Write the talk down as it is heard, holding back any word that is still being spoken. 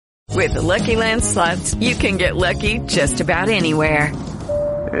With the Lucky Land Slots, you can get lucky just about anywhere.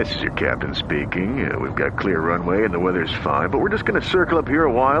 This is your captain speaking. We've got clear runway and the weather's fine, but we're just going to circle up here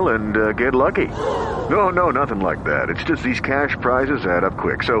a while and get lucky. No, nothing like that. It's just these cash prizes add up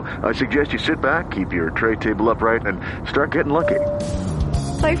quick. So I suggest you sit back, keep your tray table upright, and start getting lucky.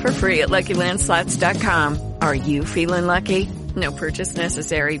 Play for free at LuckyLandSlots.com. Are you feeling lucky? No purchase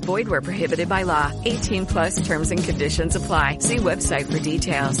necessary. Void where prohibited by law. 18 plus terms and conditions apply. See website for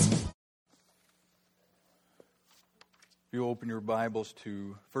details. If you open your Bibles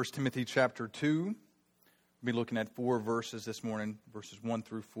to 1 Timothy chapter 2, we'll be looking at 4 verses this morning, verses 1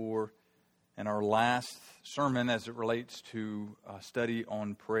 through 4, and our last sermon as it relates to study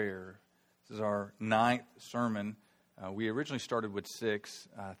on prayer. This is our 9th sermon. We originally started with 6,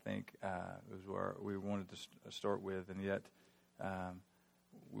 I think, was where we wanted to start with, and yet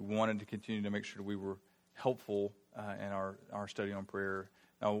we wanted to continue to make sure we were helpful in our study on prayer.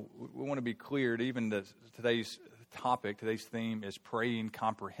 Now, we want to be clear that even today's theme is praying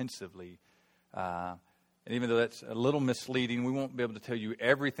comprehensively. And even though that's a little misleading, we won't be able to tell you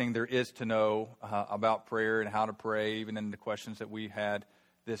everything there is to know about prayer and how to pray, even in the questions that we had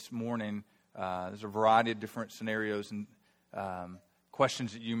this morning. There's a variety of different scenarios and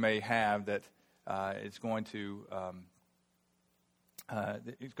questions that you may have that it's going to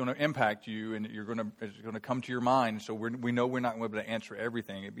impact you, and it's going to come to your mind. So we know we're not going to be able to answer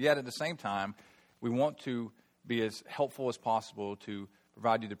everything. But yet at the same time, we want to be as helpful as possible to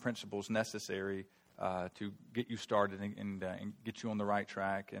provide you the principles necessary to get you started and get you on the right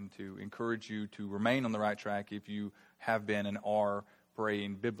track, and to encourage you to remain on the right track if you have been and are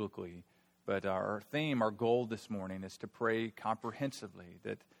praying biblically. But our theme, our goal this morning is to pray comprehensively,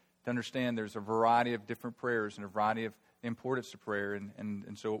 to understand there's a variety of different prayers and a variety of importance to prayer.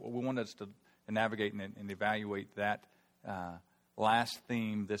 And so we want us to navigate and evaluate that last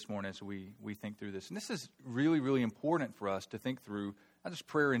theme this morning as we think through this. And this is really, really important for us to think through, not just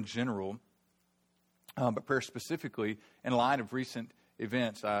prayer in general, but prayer specifically in light of recent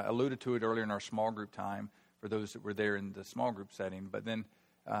events. I alluded to it earlier in our small group time for those that were there in the small group setting. But then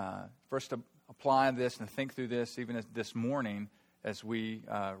for us to apply this and think through this, even this morning as we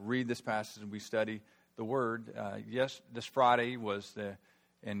read this passage and we study the Word. This Friday was the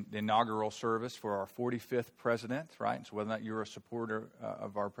inaugural service for our 45th president, right? So whether or not you're a supporter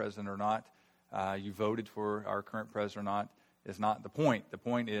of our president or not, you voted for our current president or not, is not the point. The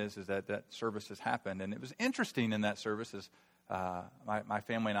point is that service has happened. And it was interesting in that service as my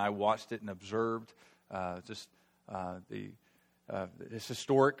family and I watched it and observed this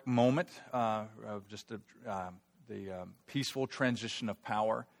historic moment of just the peaceful transition of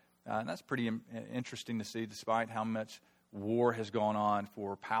power. And that's pretty interesting to see, despite how much war has gone on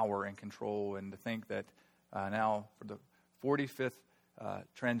for power and control, and to think that now for the 45th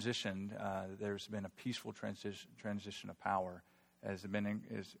transition, there's been a peaceful transition of power, is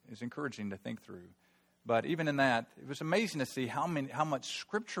encouraging to think through. But even in that, it was amazing to see how much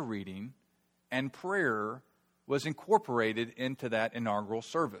scripture reading and prayer was incorporated into that inaugural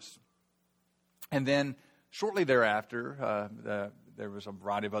service. And then shortly thereafter, there was a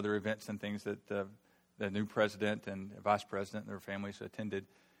variety of other events and things that the new president and vice president and their families attended.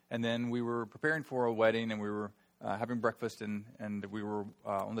 And then we were preparing for a wedding, and we were having breakfast, and we were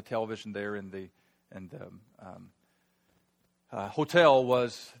on the television there, and the hotel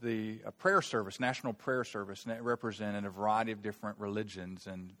was the prayer service, national prayer service, and it represented a variety of different religions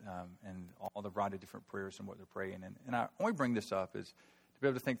and all the variety of different prayers and what they're praying. And I only bring this up is to be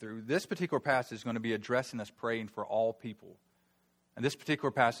able to think through. This particular passage is going to be addressing us praying for all people. And this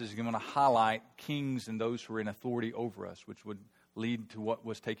particular passage is going to highlight kings and those who are in authority over us, which would lead to what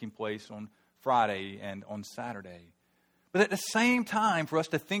was taking place on Friday and on Saturday. But at the same time, for us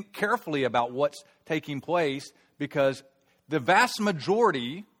to think carefully about what's taking place, because the vast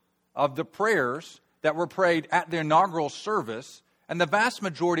majority of the prayers that were prayed at the inaugural service and the vast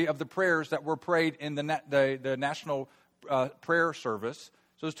majority of the prayers that were prayed in the national prayer service,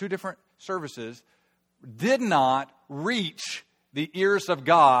 so those two different services, did not reach the ears of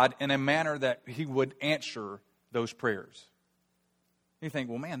God in a manner that He would answer those prayers. You think,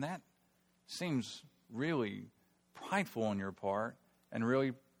 well, man, that seems really prideful on your part and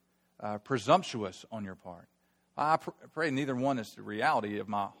really presumptuous on your part. I pray neither one is the reality of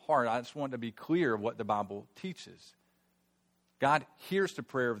my heart. I just want to be clear of what the Bible teaches. God hears the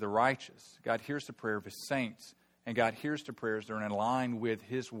prayer of the righteous. God hears the prayer of His saints. And God hears the prayers that are in line with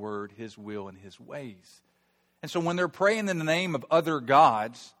His word, His will, and His ways. And so when they're praying in the name of other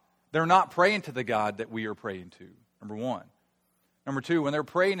gods, they're not praying to the God that we are praying to, number one. Number two, when they're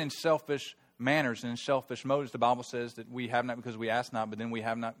praying in selfish manners and in selfish motives, the Bible says that we have not because we ask not, but then we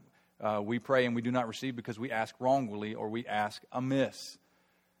have not we pray and we do not receive because we ask wrongly or we ask amiss.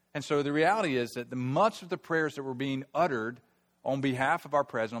 And so the reality is that much of the prayers that were being uttered on behalf of our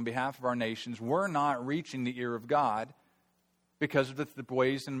president, on behalf of our nations, were not reaching the ear of God because of the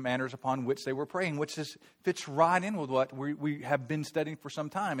ways and manners upon which they were praying, which fits right in with what we have been studying for some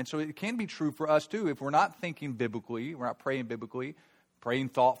time. And so it can be true for us too. If we're not thinking biblically, we're not praying biblically, praying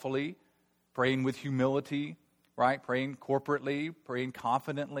thoughtfully, praying with humility, right? Praying corporately, praying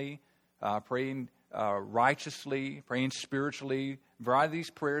confidently, praying righteously, praying spiritually. A variety of these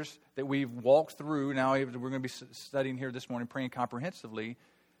prayers that we've walked through, now we're going to be studying here this morning, praying comprehensively.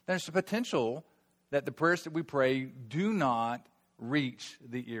 There's a potential that the prayers that we pray do not reach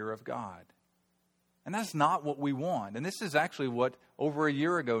the ear of God. And that's not what we want. And this is actually what, over a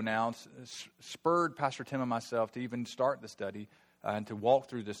year ago now, spurred Pastor Tim and myself to even start the study and to walk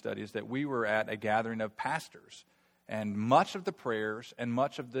through the study, is that we were at a gathering of pastors. And much of the prayers and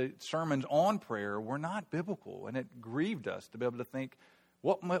much of the sermons on prayer were not biblical. And it grieved us to be able to think,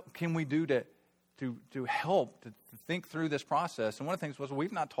 what can we do to help, to think through this process? And one of the things was,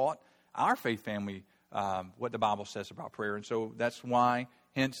 we've not taught our faith family what the Bible says about prayer. And so that's why,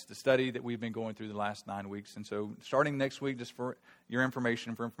 hence the study that we've been going through the last 9 weeks. And so starting next week, just for your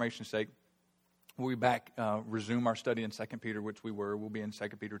information, for information's sake, we'll be back, resume our study in 2 Peter, which we were. We'll be in 2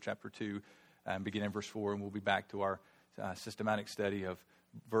 Peter chapter 2, beginning in verse 4, and we'll be back to our systematic study of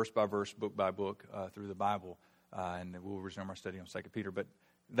verse by verse, book by book, through the Bible, and we'll resume our study on 2 Peter. But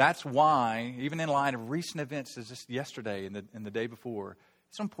that's why, even in light of recent events as just yesterday and the day before,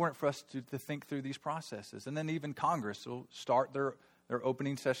 it's important for us to think through these processes. And then even Congress will start their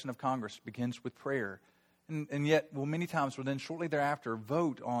opening session of Congress begins with prayer. And yet, many times will then shortly thereafter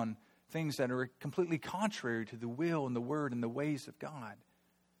vote on things that are completely contrary to the will and the word and the ways of God.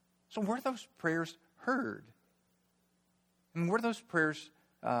 So were those prayers heard? And were those prayers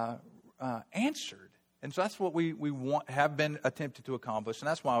answered? And so that's what we have been attempted to accomplish. And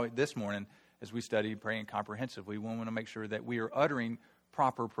that's why this morning, as we study praying comprehensively, we want to make sure that we are uttering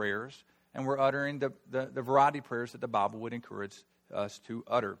proper prayers, and we're uttering the variety of prayers that the Bible would encourage us to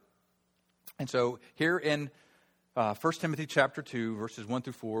utter. And so here in 1 Timothy chapter 2, verses 1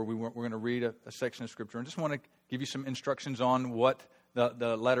 through 4, we're going to read a section of Scripture, and just want to give you some instructions on what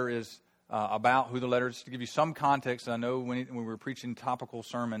the letter is about, who the letter is, to give you some context. I know when we're preaching topical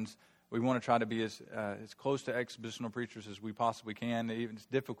sermons, we want to try to be as close to expositional preachers as we possibly can. Even it's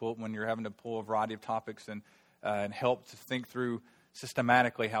difficult when you're having to pull a variety of topics and help to think through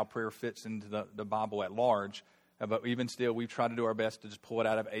systematically how prayer fits into the Bible at large. But even still, we try to do our best to just pull it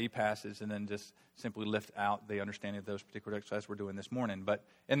out of a passage and then just simply lift out the understanding of those particular exercises we're doing this morning. But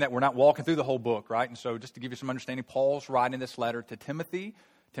in that, we're not walking through the whole book, right? And so just to give you some understanding, Paul's writing this letter to Timothy.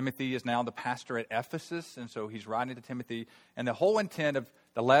 Timothy is now the pastor at Ephesus, and so he's writing to Timothy. And the whole intent of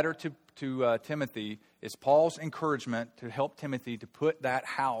the letter to Timothy is Paul's encouragement to help Timothy to put that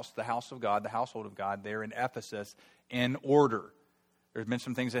house, the house of God, the household of God there in Ephesus, in order. There's been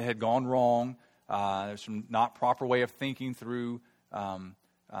some things that had gone wrong. There's some not proper way of thinking through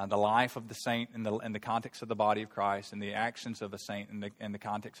the life of the saint in the context of the body of Christ, and the actions of a saint in the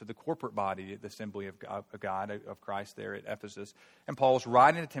context of the corporate body, the assembly of God, of Christ there at Ephesus. And Paul's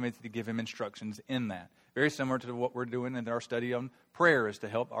writing to Timothy to give him instructions in that. Very similar to what we're doing in our study on prayer, is to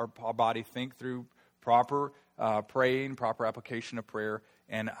help our body think through proper praying, proper application of prayer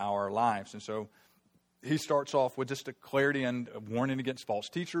in our lives. And so he starts off with just a clarity and a warning against false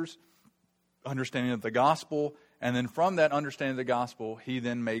teachers, understanding of the gospel, and then from that understanding of the gospel, he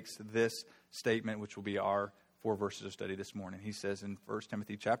then makes this statement, which will be our 4 verses of study this morning. He says in 1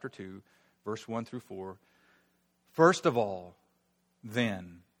 Timothy chapter 2, verse 1 through 4, "First of all,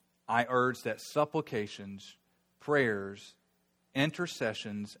 then, I urge that supplications, prayers,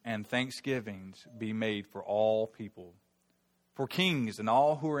 intercessions, and thanksgivings be made for all people, for kings and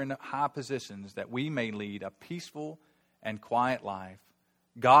all who are in high positions, that we may lead a peaceful and quiet life,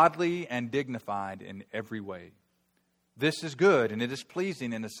 godly and dignified in every way. This is good, and it is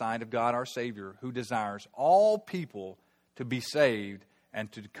pleasing in the sight of God our Savior, who desires all people to be saved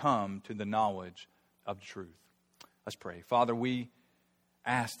and to come to the knowledge of the truth." Let's pray. Father, we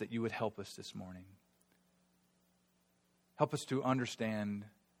ask that you would help us this morning. Help us to understand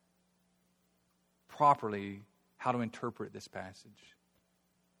properly how to interpret this passage.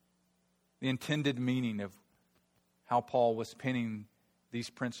 The intended meaning of how Paul was penning these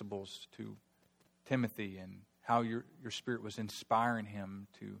principles to Timothy, and how your Spirit was inspiring him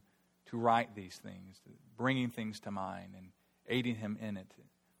to write these things, bringing things to mind and aiding him in it,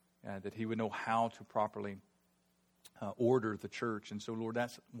 that he would know how to properly order the church. And so, Lord,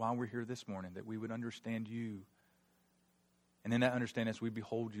 that's why we're here this morning, that we would understand you, And in that understanding, as we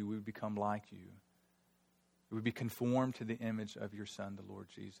behold you, we would become like you. We would be conformed to the image of your Son, the Lord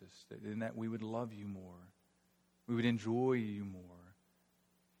Jesus. That in that we would love you more. We would enjoy you more.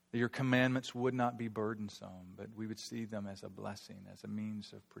 That your commandments would not be burdensome, but we would see them as a blessing, as a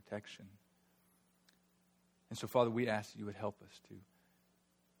means of protection. And so, Father, we ask that you would help us to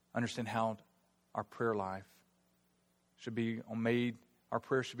understand how our prayer life should be made, our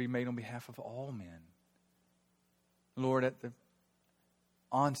prayers should be made on behalf of all men. Lord, at the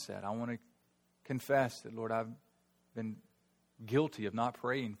onset, I want to confess that, Lord, I've been guilty of not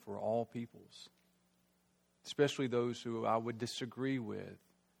praying for all peoples, especially those who I would disagree with,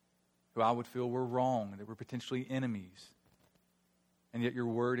 who I would feel were wrong, that were potentially enemies. And yet your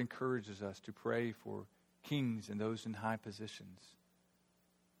word encourages us to pray for kings and those in high positions.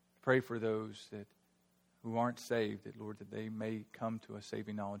 Pray for those who aren't saved, that, Lord, that they may come to a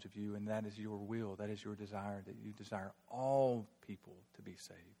saving knowledge of you, and that is your will, that is your desire, that you desire all people to be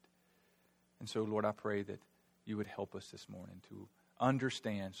saved. And so, Lord, I pray that you would help us this morning to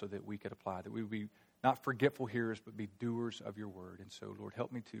understand so that we could apply, that we would be not forgetful hearers, but be doers of your word. And so, Lord,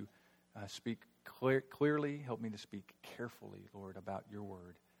 help me to speak clearly, help me to speak carefully, Lord, about your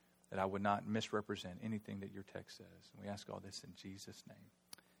word, that I would not misrepresent anything that your text says. And we ask all this in Jesus'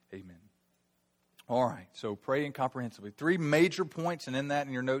 name. Amen. All right, so praying comprehensively. 3 major points, and in that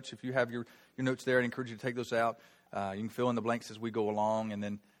in your notes, if you have your notes there, I'd encourage you to take those out. You can fill in the blanks as we go along, and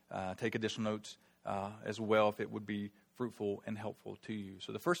then take additional notes as well if it would be fruitful and helpful to you.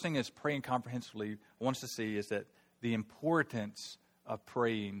 So the first thing is praying comprehensively. I want us to see is that the importance of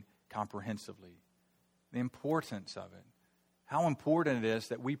praying comprehensively. The importance of it. How important it is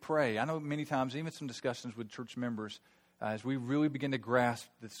that we pray. I know many times, even some discussions with church members, as we really begin to grasp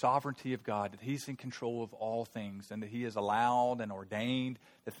the sovereignty of God, that He's in control of all things, and that He has allowed and ordained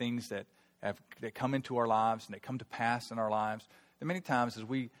the things that come into our lives and that come to pass in our lives. And many times as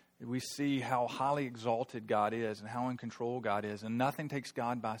we see how highly exalted God is and how in control God is, and nothing takes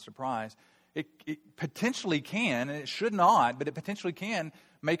God by surprise, it potentially can, and it should not, but it potentially can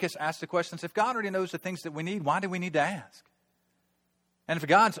make us ask the questions, if God already knows the things that we need, why do we need to ask? And if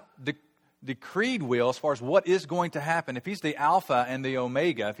God's decreed will, as far as what is going to happen, if He's the Alpha and the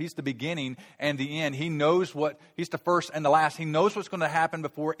Omega, if He's the beginning and the end, He knows He's the first and the last, He knows what's going to happen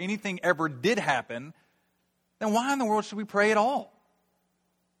before anything ever did happen, then why in the world should we pray at all?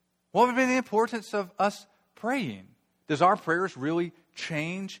 What would be the importance of us praying? Does our prayers really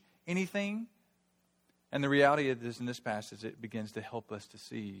change anything? And the reality is, in this passage, it begins to help us to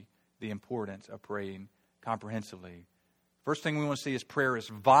see the importance of praying comprehensively. First thing we want to see is prayer is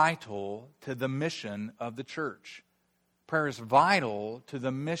vital to the mission of the church. Prayer is vital to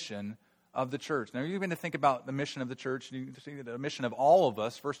the mission of the church. Now, you're going to think about the mission of the church. You see that the mission of all of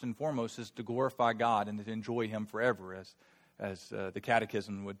us, first and foremost, is to glorify God and to enjoy Him forever, as the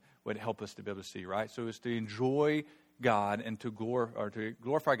Catechism would help us to be able to see, right? So it's to enjoy God and to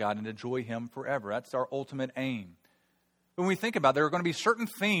glorify God and enjoy Him forever. That's our ultimate aim. When we think about it, there are going to be certain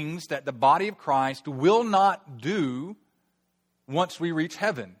things that the body of Christ will not do once we reach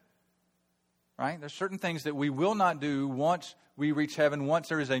heaven. Right? There's certain things that we will not do once we reach heaven, once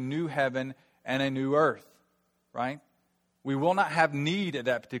there is a new heaven and a new earth. Right? We will not have need at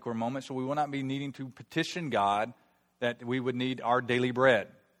that particular moment, so we will not be needing to petition God that we would need our daily bread.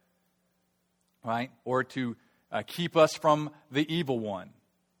 Right? Or to keep us from the evil one.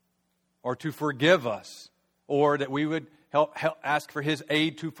 Or to forgive us. Or that we would help ask for His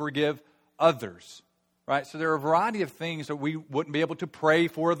aid to forgive others. Right? So there are a variety of things that we wouldn't be able to pray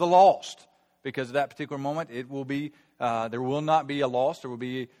for the lost. Because at that particular moment, it will be there will not be a lost. There will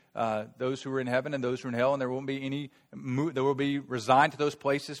be those who are in heaven and those who are in hell, and there won't be any. There will be resigned to those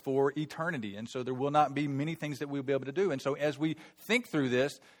places for eternity, and so there will not be many things that we'll be able to do. And so, as we think through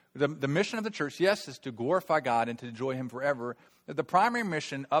this, the mission of the church, yes, is to glorify God and to enjoy Him forever. The primary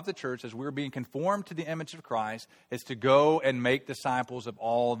mission of the church, as we're being conformed to the image of Christ, is to go and make disciples of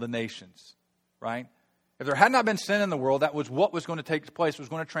all the nations. Right? If there had not been sin in the world, that was what was going to take place, was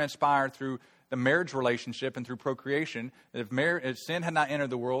going to transpire through the marriage relationship and through procreation. If sin had not entered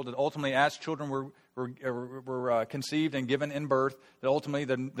the world, that ultimately as children were conceived and given in birth, that ultimately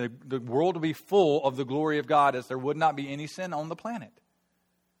the world would be full of the glory of God, as there would not be any sin on the planet.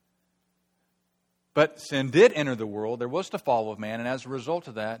 But sin did enter the world. There was the fall of man, and as a result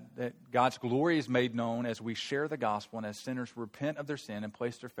of that God's glory is made known as we share the gospel and as sinners repent of their sin and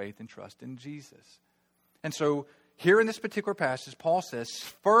place their faith and trust in Jesus. And so, here in this particular passage, Paul says,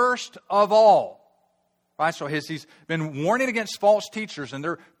 first of all, right? So he's been warning against false teachers, and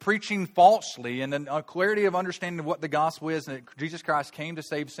they're preaching falsely, and then a clarity of understanding of what the gospel is, and that Jesus Christ came to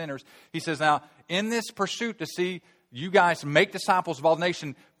save sinners. He says, now, in this pursuit to see you guys make disciples of all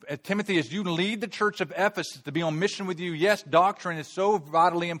nations. Timothy, as you lead the church of Ephesus to be on mission with you, yes, doctrine is so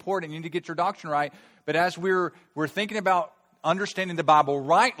vitally important. You need to get your doctrine right. But as we're thinking about understanding the Bible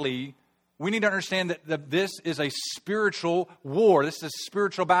rightly, we need to understand that this is a spiritual war. This is a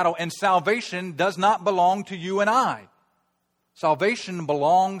spiritual battle. And salvation does not belong to you and I. Salvation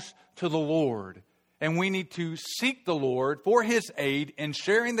belongs to the Lord. And we need to seek the Lord for His aid in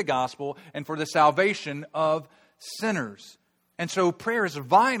sharing the gospel and for the salvation of sinners. And so prayer is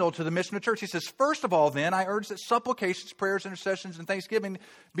vital to the mission of the church. He says, first of all, then, I urge that supplications, prayers, intercessions, and thanksgiving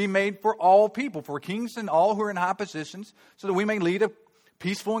be made for all people, for kings and all who are in high positions, so that we may lead a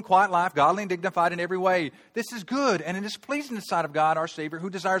peaceful and quiet life, godly and dignified in every way. This is good, and it is pleasing in the sight of God, our Savior,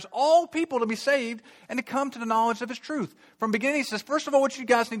 who desires all people to be saved and to come to the knowledge of His truth. From the beginning, he says, first of all, what you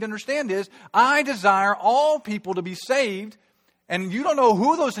guys need to understand is, I desire all people to be saved, and you don't know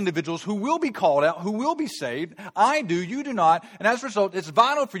who those individuals who will be called out, who will be saved. I do, you do not. And as a result, it's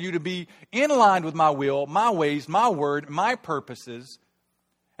vital for you to be in line with my will, my ways, my word, my purposes.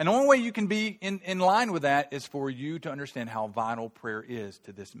 And the only way you can be in line with that is for you to understand how vital prayer is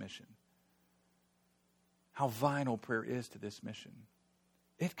to this mission. How vital prayer is to this mission.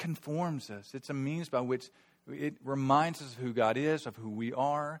 It conforms us. It's a means by which it reminds us of who God is, of who we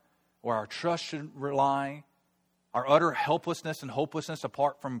are, where our trust should rely, our utter helplessness and hopelessness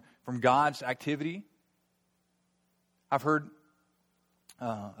apart from God's activity. I've heard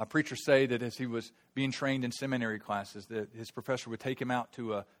a preacher say that as he was being trained in seminary classes, that his professor would take him out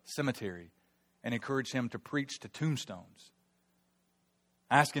to a cemetery and encourage him to preach to tombstones,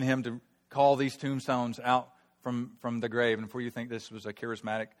 asking him to call these tombstones out from the grave. And before you think this was a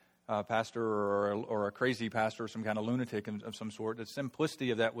charismatic pastor or a crazy pastor or some kind of lunatic of some sort, the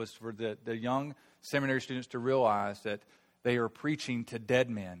simplicity of that was for the young seminary students to realize that they are preaching to dead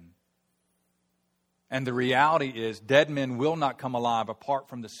men. And the reality is, dead men will not come alive apart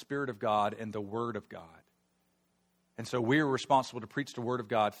from the Spirit of God and the Word of God. And so we are responsible to preach the Word of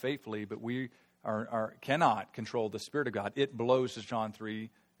God faithfully, but we cannot control the Spirit of God. It blows, as John 3,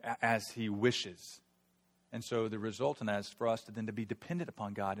 as He wishes. And so the result in that is for us to then to be dependent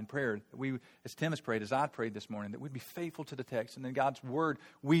upon God in prayer. We, as Tim has prayed, as I prayed this morning, that we'd be faithful to the text. And then God's Word,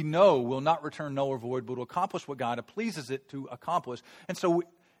 we know, will not return null or void, but will accomplish what God pleases it to accomplish. And so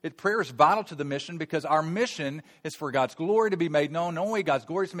prayer is vital to the mission, because our mission is for God's glory to be made known. The only way God's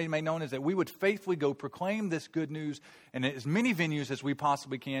glory is to be made known is that we would faithfully go proclaim this good news in as many venues as we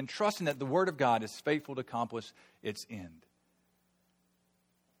possibly can, trusting that the Word of God is faithful to accomplish its end.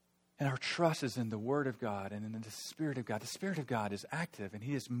 And our trust is in the Word of God and in the Spirit of God. The Spirit of God is active, and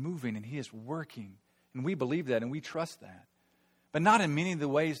He is moving, and He is working. And we believe that, and we trust that. But not in many of the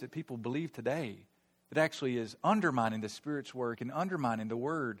ways that people believe today. It actually is undermining the Spirit's work and undermining the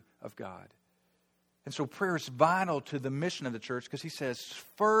Word of God. And so prayer is vital to the mission of the church, because he says,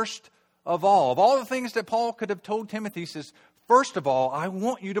 first of all the things that Paul could have told Timothy, he says, first of all, I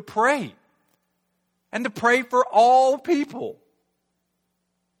want you to pray. And to pray for all people.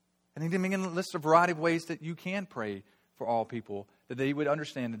 And he didn't list a variety of ways that you can pray for all people, that they would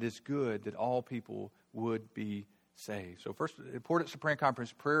understand that it's good that all people would be saved. So first, importance of prayer and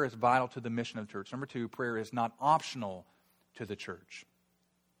conference, prayer is vital to the mission of the church. Number two, prayer is not optional to the church.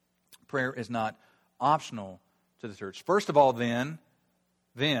 Prayer is not optional to the church. First of all, then,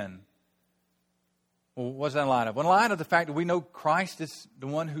 well, what's that in light of? Well, in light of the fact that we know Christ is the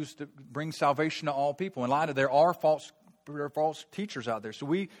one who's to bring salvation to all people. In light of there are false teachers out there. So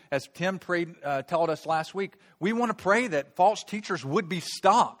we, as Tim told us last week, we want to pray that false teachers would be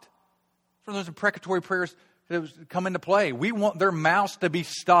stopped. So those imprecatory prayers that come into play. We want their mouths to be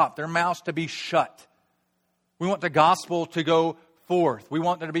stopped, their mouths to be shut. We want the gospel to go forth. We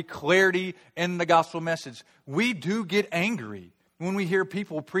want there to be clarity in the gospel message. We do get angry when we hear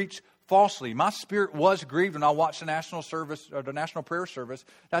people preach falsely. My spirit was grieved when I watched the national service, or the national prayer service.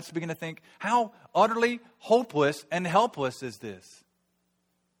 That's to begin to think, how utterly hopeless and helpless is this?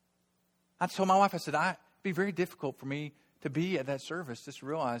 I told my wife, I said, it'd be very difficult for me to be at that service, just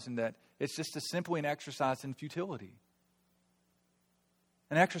realizing that it's just simply an exercise in futility,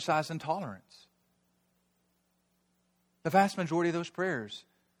 an exercise in tolerance. The vast majority of those prayers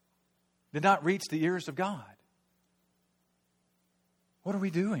did not reach the ears of God. What are we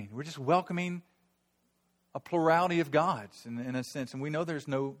doing? We're just welcoming a plurality of gods in a sense. And we know there's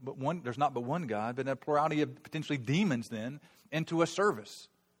not but one God, but a plurality of potentially demons then into a service.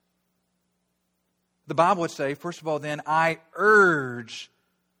 The Bible would say, first of all, then, I urge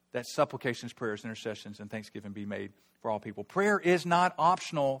that supplications, prayers, intercessions, and thanksgiving be made for all people. Prayer is not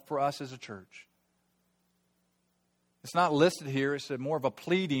optional for us as a church. It's not listed here. It's more of a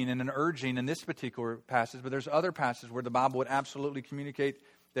pleading and an urging in this particular passage. But there's other passages where the Bible would absolutely communicate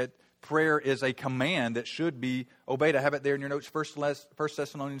that prayer is a command that should be obeyed. I have it there in your notes, 1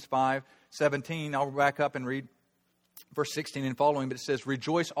 Thessalonians 5:17. I'll back up and read verse 16 and following. But it says,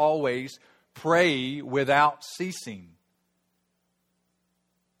 rejoice always, pray without ceasing.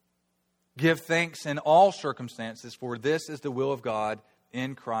 Give thanks in all circumstances, for this is the will of God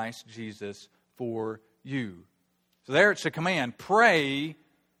in Christ Jesus for you. So there it's a command. Pray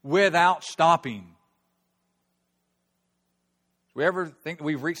without stopping. Do we ever think that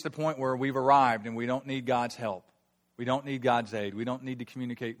we've reached the point where we've arrived and we don't need God's help? We don't need God's aid. We don't need to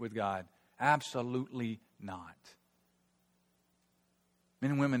communicate with God. Absolutely not.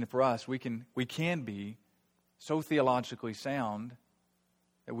 Men and women, for us, we can be so theologically sound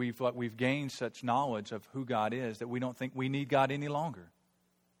that we've gained such knowledge of who God is that we don't think we need God any longer.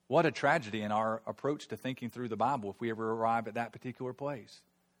 What a tragedy in our approach to thinking through the Bible if we ever arrive at that particular place.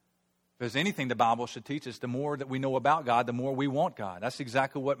 If there's anything the Bible should teach us, the more that we know about God, the more we want God. That's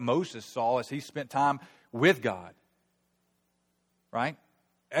exactly what Moses saw as he spent time with God. Right?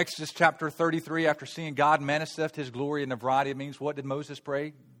 Exodus chapter 33, after seeing God manifest His glory in a variety of means, what did Moses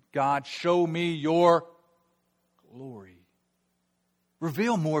pray? God, show me your glory.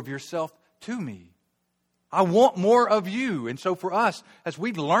 Reveal more of yourself to me. I want more of you. And so for us, as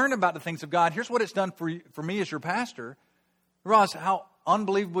we learn about the things of God, here's what it's done for me as your pastor. Realize how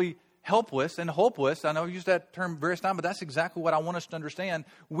unbelievably helpless and hopeless, I know I use that term various times, but that's exactly what I want us to understand.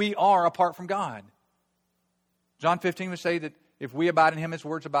 We are apart from God. John 15 would say that if we abide in Him, His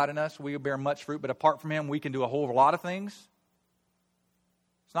words abide in us, we will bear much fruit. But apart from Him, we can do a whole lot of things.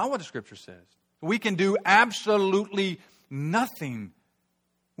 It's not what the Scripture says. We can do absolutely nothing.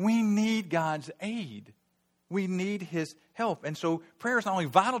 We need God's aid. We need His help. And so prayer is not only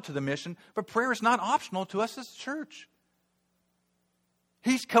vital to the mission, but prayer is not optional to us as a church.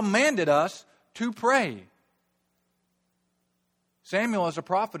 He's commanded us to pray. Samuel, as a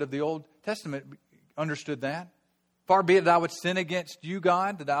prophet of the Old Testament, understood that. Far be it that I would sin against you,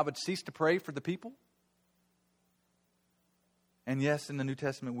 God, that I would cease to pray for the people. And yes, in the New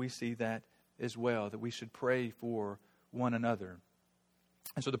Testament we see that as well, that we should pray for one another.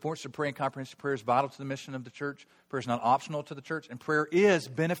 And so the importance of praying comprehensive prayer is vital to the mission of the church. Prayer is not optional to the church. And prayer is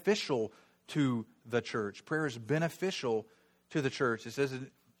beneficial to the church. Prayer is beneficial to the church. It says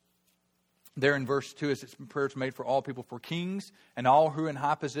there in verse 2, it's prayer is made for all people, for kings and all who are in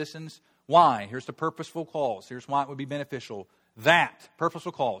high positions. Why? Here's the purposeful clause. Here's why it would be beneficial. That,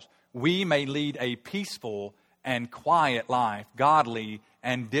 purposeful clause, we may lead a peaceful and quiet life, godly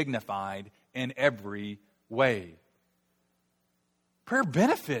and dignified in every way. Prayer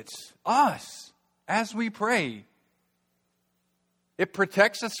benefits us as we pray. It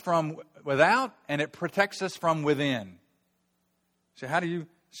protects us from without and it protects us from within. So how do you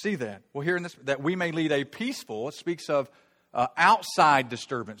see that? Well, here in this, that we may lead a peaceful, it speaks of outside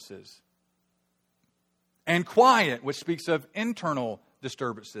disturbances. And quiet, which speaks of internal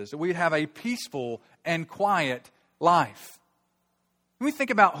disturbances. That we have a peaceful and quiet life. When we think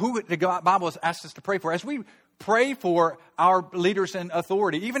about who the Bible has asked us to pray for, as we pray for our leaders in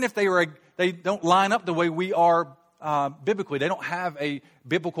authority, even if they don't line up the way we are biblically. They don't have a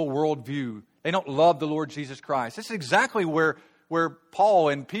biblical worldview. They don't love the Lord Jesus Christ. This is exactly where Paul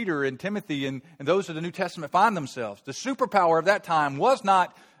and Peter and Timothy and those of the New Testament find themselves. The superpower of that time was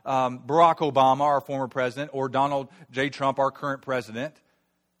not Barack Obama, our former president, or Donald J. Trump, our current president.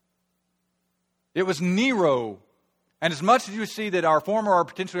 It was Nero. And as much as you see that our former or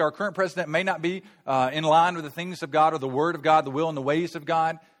potentially our current president may not be in line with the things of God or the Word of God, the will and the ways of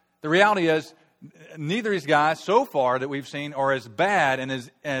God, the reality is neither of these guys so far that we've seen are as bad and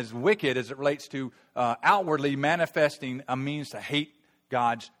as wicked as it relates to outwardly manifesting a means to hate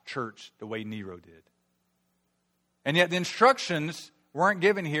God's church the way Nero did. And yet the instructions weren't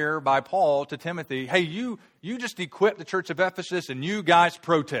given here by Paul to Timothy, hey, you just equip the church of Ephesus and you guys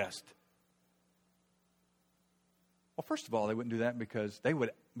protest. Well, first of all, they wouldn't do that because they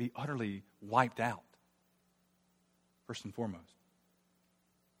would be utterly wiped out, first and foremost.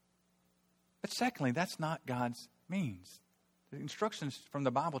 But secondly, that's not God's means. The instructions from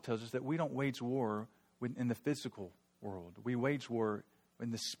the Bible tells us that we don't wage war in the physical world. We wage war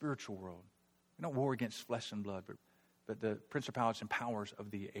in the spiritual world. We don't war against flesh and blood, but the principalities and powers of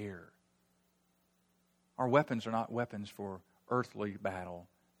the air. Our weapons are not weapons for earthly battle,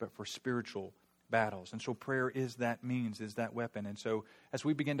 but for spiritual battles. And so prayer is that means, is that weapon. And so as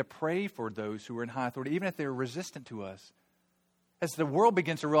we begin to pray for those who are in high authority, even if they're resistant to us, as the world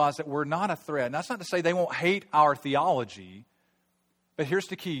begins to realize that we're not a threat, and that's not to say they won't hate our theology, but here's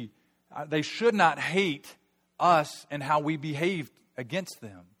the key. They should not hate us and how we behave against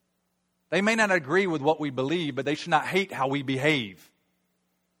them. They may not agree with what we believe, but they should not hate how we behave.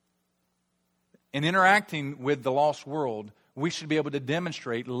 In interacting with the lost world, we should be able to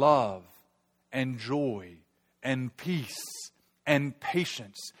demonstrate love and joy and peace and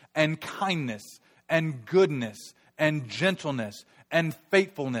patience and kindness and goodness and gentleness and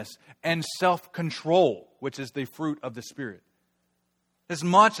faithfulness and self-control, which is the fruit of the Spirit. As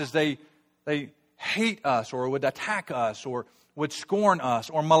much as they hate us or would attack us or would scorn us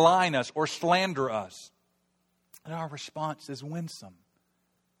or malign us or slander us, and our response is winsome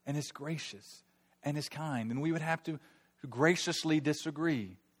and is gracious and is kind. And we would have to graciously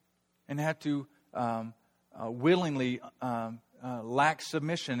disagree and have to willingly lack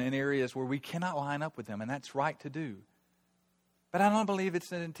submission in areas where we cannot line up with them, and that's right to do. But I don't believe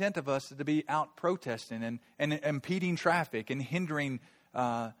it's an intent of us to be out protesting and impeding traffic and hindering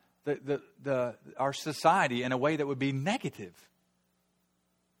our society in a way that would be negative.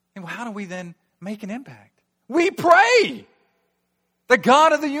 And how do we then make an impact? We pray. The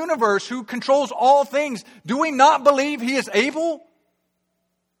God of the universe who controls all things, do we not believe He is able?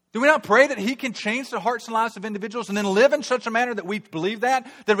 Do we not pray that He can change the hearts and lives of individuals and then live in such a manner that we believe that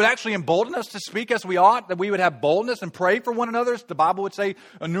would actually embolden us to speak as we ought, that we would have boldness and pray for one another? The Bible would say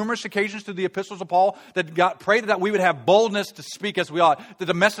on numerous occasions through the epistles of Paul that God prayed that we would have boldness to speak as we ought, that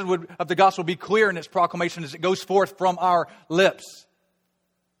the message of the gospel would be clear in its proclamation as it goes forth from our lips.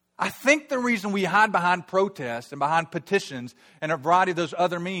 I think the reason we hide behind protests and behind petitions and a variety of those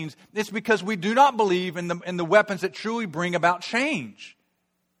other means is because we do not believe in the weapons that truly bring about change.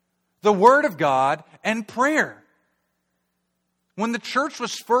 The Word of God and prayer. When the church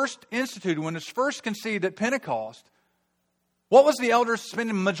was first instituted, when it was first conceived at Pentecost, what was the elders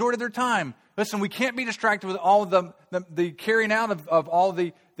spending the majority of their time? Listen, we can't be distracted with all the carrying out of all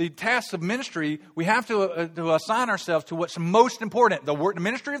the tasks of ministry. We have to assign ourselves to what's most important, the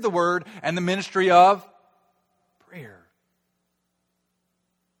ministry of the Word and the ministry of prayer.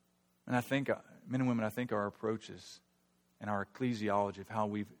 And I think, men and women, I think our approaches and our ecclesiology of how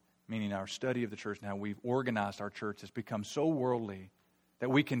we've, meaning our study of the church and how we've organized our church, has become so worldly that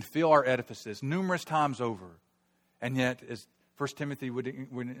we can fill our edifices numerous times over. And yet, as 1 Timothy would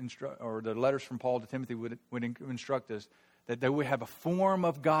instruct, or the letters from Paul to Timothy would instruct us, that though we have a form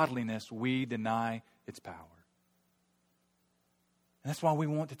of godliness, we deny its power. And that's why we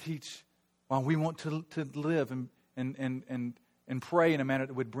want to teach, why we want to live and pray in a manner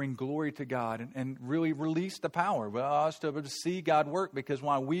that would bring glory to God and really release the power. Well, us to see God work, because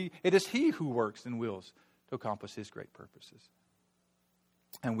it is He who works and wills to accomplish His great purposes.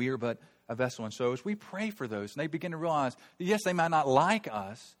 And we are but a vessel. And so as we pray for those, and they begin to realize that yes, they might not like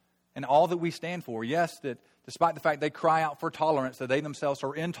us and all that we stand for. Yes, that despite the fact they cry out for tolerance, that they themselves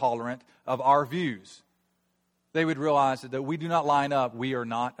are intolerant of our views, they would realize that we do not line up. We are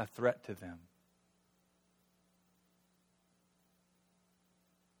not a threat to them.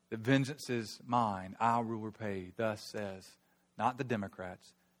 That vengeance is mine, I will repay, thus says not the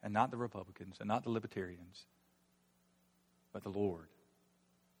Democrats and not the Republicans and not the Libertarians, but the Lord.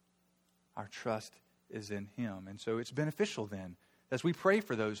 Our trust is in Him. And so it's beneficial then, as we pray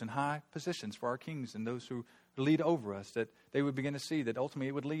for those in high positions, for our kings and those who lead over us, that they would begin to see that ultimately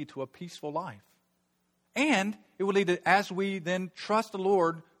it would lead to a peaceful life. And it would lead to, as we then trust the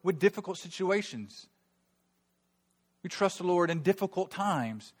Lord with difficult situations, we trust the Lord in difficult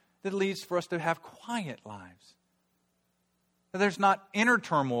times, that leads for us to have quiet lives. That there's not inner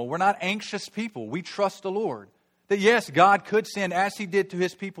turmoil. We're not anxious people. We trust the Lord. That yes, God could send, as He did to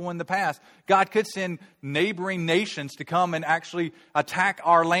His people in the past, God could send neighboring nations to come and actually attack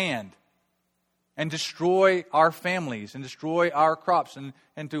our land and destroy our families and destroy our crops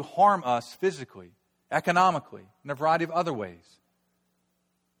and to harm us physically, economically, in a variety of other ways.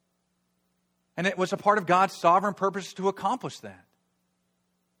 And it was a part of God's sovereign purpose to accomplish that.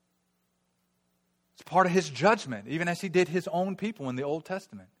 It's part of His judgment, even as He did His own people in the Old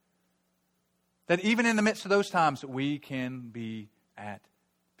Testament. That even in the midst of those times, that we can be at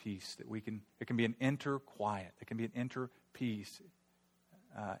peace. That it can be an inner quiet. It can be an inner peace,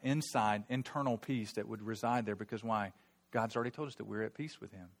 internal peace that would reside there. Because why? God's already told us that we're at peace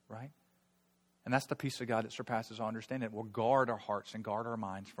with Him, right? And that's the peace of God that surpasses all understanding. It will guard our hearts and guard our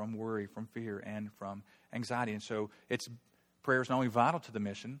minds from worry, from fear, and from anxiety. And so prayer is not only vital to the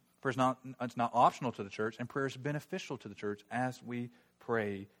mission, it's not optional to the church, and prayer is beneficial to the church as we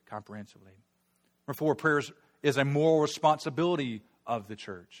pray comprehensively. Number 4, prayer is a moral responsibility of the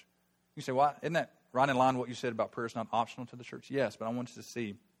church. You say, well, isn't that right in line with what you said about prayer is not optional to the church? Yes, but I want you to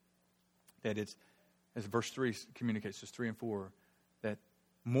see that it's, as verse 3 communicates, verse 3 and 4, that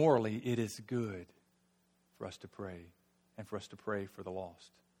morally it is good for us to pray, and for us to pray for the lost,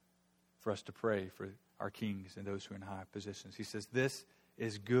 for us to pray for our kings and those who are in high positions. He says, this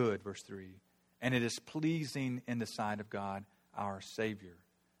is good, verse 3, and it is pleasing in the sight of God, our Savior.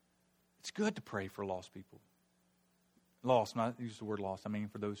 It's good to pray for lost people. Lost, not use the word lost, I mean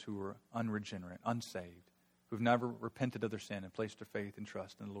for those who are unregenerate, unsaved, who've never repented of their sin and placed their faith and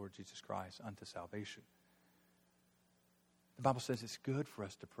trust in the Lord Jesus Christ unto salvation. The Bible says it's good for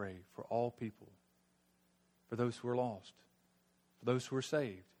us to pray for all people, for those who are lost, for those who are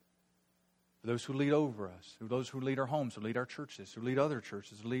saved, for those who lead over us, for those who lead our homes, who lead our churches, who lead other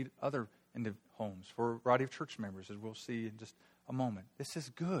churches, who lead other homes, for a variety of church members, as we'll see in just a moment. This is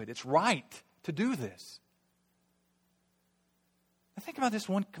good. It's right to do this. Now think about this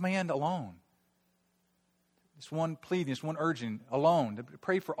one command alone. This one pleading, this one urging alone to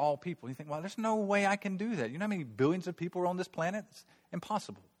pray for all people. You think, well, there's no way I can do that. You know how many billions of people are on this planet? It's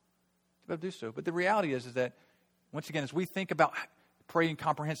impossible to be able to do so. But the reality is that, once again, as we think about praying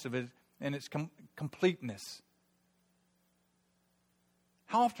comprehensively and its completeness,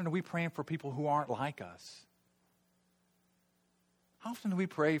 how often are we praying for people who aren't like us? How often do we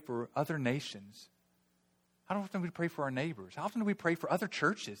pray for other nations? How often do we pray for our neighbors? How often do we pray for other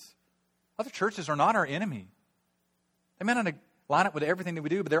churches? Other churches are not our enemy. They may not line up with everything that we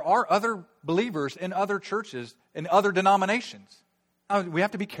do, but there are other believers in other churches, in other denominations. Now, we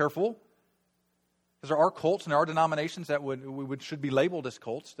have to be careful, because there are cults and there are denominations that should be labeled as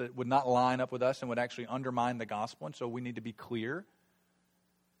cults that would not line up with us and would actually undermine the gospel, and so we need to be clear.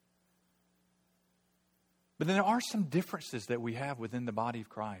 But then there are some differences that we have within the body of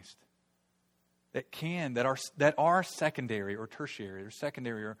Christ that are secondary or tertiary, or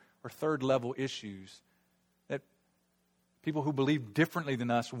secondary or third level issues, that people who believe differently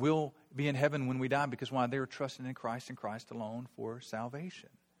than us will be in heaven when we die, because why? They are trusting in Christ and Christ alone for salvation.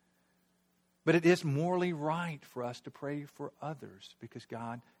 But it is morally right for us to pray for others, because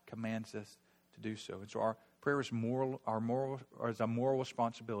God commands us to do so. And so our prayer is a moral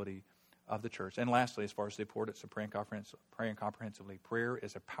responsibility of the church. And lastly, as far as the importance of praying comprehensively, prayer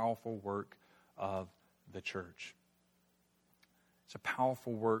is a powerful work of the church. It's a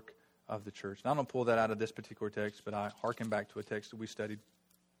powerful work of the church. Now, I don't pull that out of this particular text, but I hearken back to a text that we studied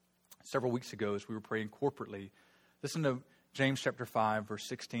several weeks ago as we were praying corporately. Listen to James chapter 5, verse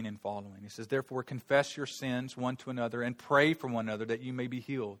 16 and following. He says, therefore, confess your sins one to another and pray for one another that you may be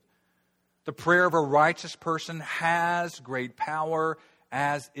healed. The prayer of a righteous person has great power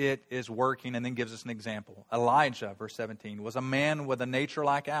as it is working. And then gives us an example. Elijah, verse 17, was a man with a nature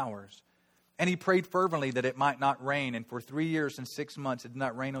like ours. And he prayed fervently that it might not rain. And for 3 years and 6 months it did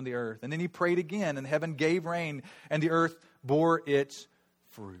not rain on the earth. And then he prayed again, and heaven gave rain, and the earth bore its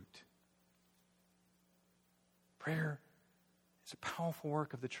fruit. Prayer is a powerful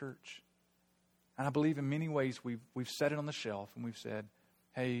work of the church. And I believe in many ways we've set it on the shelf, and we've said,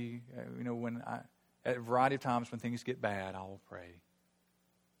 hey, at a variety of times when things get bad, I will pray.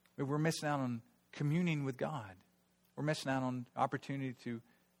 But we're missing out on communing with God. We're missing out on opportunity to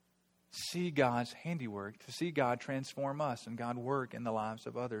see God's handiwork, to see God transform us and God work in the lives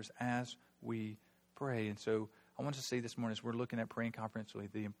of others as we pray. And so I want to say this morning, as we're looking at praying comprehensively,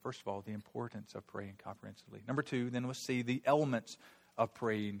 first of all, the importance of praying comprehensively. Number two, then we'll see the elements of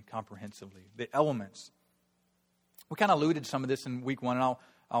praying comprehensively. The elements. We kind of alluded to some of this in week one, and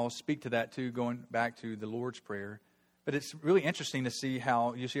I'll speak to that too, going back to the Lord's Prayer. But it's really interesting to see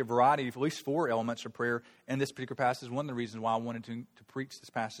how you see a variety of at least 4 elements of prayer in this particular passage. One of the reasons why I wanted to preach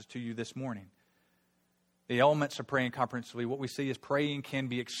this passage to you this morning. The elements of praying comprehensively, what we see is praying can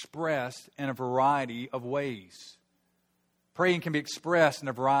be expressed in a variety of ways. Praying can be expressed in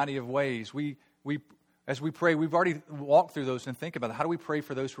a variety of ways. As we pray, we've already walked through those and think about it. How do we pray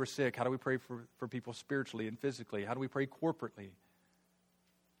for those who are sick? How do we pray for people spiritually and physically? How do we pray corporately?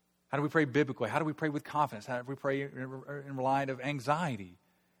 How do we pray biblically? How do we pray with confidence? How do we pray in light of anxiety?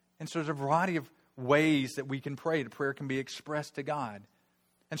 And so there's a variety of ways that we can pray. The prayer can be expressed to God.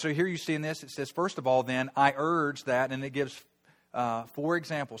 And so here you see in this, it says, first of all, then, I urge that, and it gives 4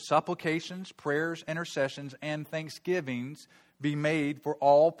 examples. Supplications, prayers, intercessions, and thanksgivings be made for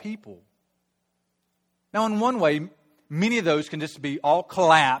all people. Now, in one way, many of those can just be all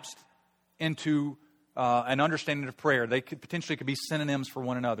collapsed into an understanding of prayer. They could be synonyms for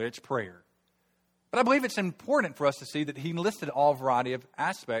one another. It's prayer. But I believe it's important for us to see that he listed all variety of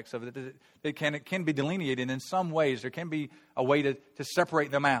aspects of it. It can be delineated in some ways. There can be a way to separate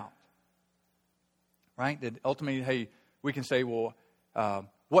them out. Right? That ultimately, hey, we can say, well,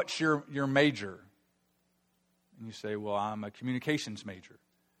 what's your major? And you say, well, I'm a communications major.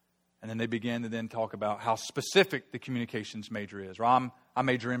 And then they begin to then talk about how specific the communications major is. Or I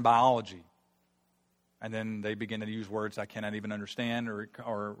major in biology. And then they begin to use words I cannot even understand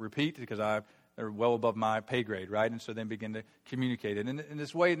or repeat because they're well above my pay grade, right? And so then begin to communicate it. And in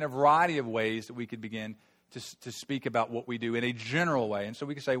this way, in a variety of ways that we could begin to speak about what we do in a general way. And so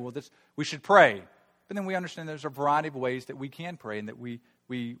we can say, well, we should pray. But then we understand there's a variety of ways that we can pray and that we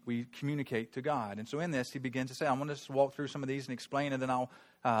communicate to God. And so in this, he begins to say, I want to just walk through some of these and explain, and then I'll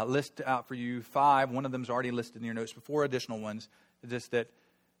list out for you 5. One of them is already listed in your notes, but 4 additional ones, just that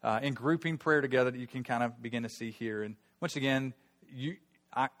in grouping prayer together that you can kind of begin to see here. And once again,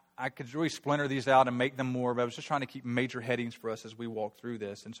 I could really splinter these out and make them more, but I was just trying to keep major headings for us as we walk through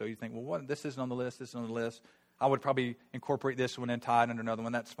this. And so you think, well, this isn't on the list, this isn't on the list. I would probably incorporate this one and tie it under another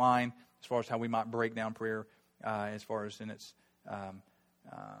one. That's fine as far as how we might break down prayer as far as in its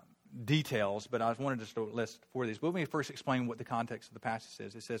details. But I wanted just to list 4 of these. But let me first explain what the context of the passage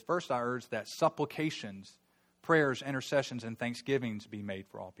is. It says, first I urge that supplications, prayers, intercessions, and thanksgivings be made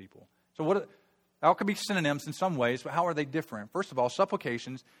for all people. So that could be synonyms in some ways, but how are they different? First of all,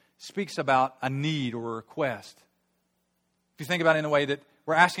 supplications speaks about a need or a request. If you think about it in a way that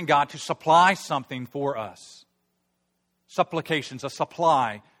we're asking God to supply something for us. Supplications, a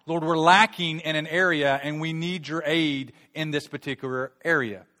supply. Lord, we're lacking in an area and we need your aid in this particular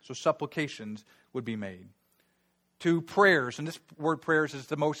area. So supplications would be made. To prayers, and this word prayers is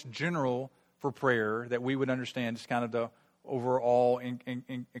the most general for prayer that we would understand. It's kind of the overall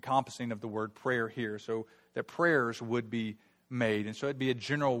encompassing of the word prayer here. So that prayers would be made. And so it'd be a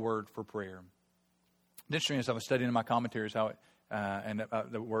general word for prayer. Interesting as I was studying in my commentaries how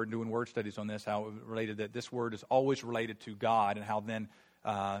doing word studies on this, how it related that this word is always related to God, and how then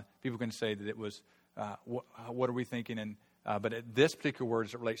people can say that it was, what are we thinking? But this particular word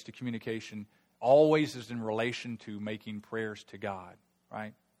as it relates to communication always is in relation to making prayers to God,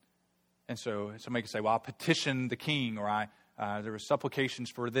 right? And so somebody can say, well, I petitioned the king, or there were supplications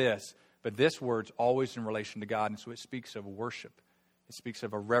for this. But this word's always in relation to God, and so it speaks of worship. It speaks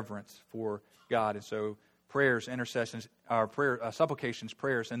of a reverence for God. And so prayers, intercessions, supplications,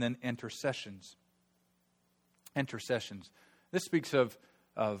 prayers, and then intercessions. Intercessions. This speaks of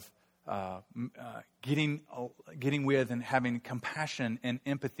getting with and having compassion and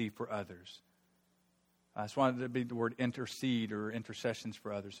empathy for others. I just wanted to be the word intercede or intercessions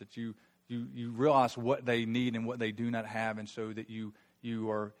for others, that you realize what they need and what they do not have, and so that you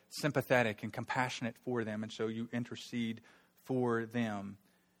are sympathetic and compassionate for them, and so you intercede for them.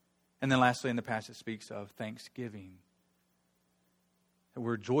 And then lastly, in the passage, it speaks of thanksgiving. That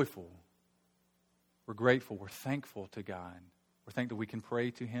we're joyful. We're grateful. We're thankful to God. We're thankful we can pray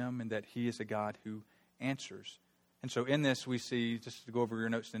to Him and that He is a God who answers. And so in this, we see, just to go over your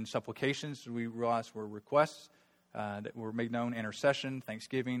notes, in supplications, we realize were requests that were made known, intercession,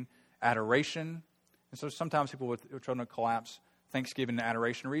 thanksgiving, adoration. And so sometimes people are trying to collapse thanksgiving and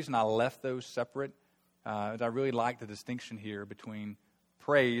adoration. The reason I left those separate is I really like the distinction here between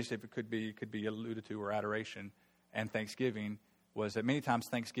praise, if it could be alluded to, or adoration, and thanksgiving, was that many times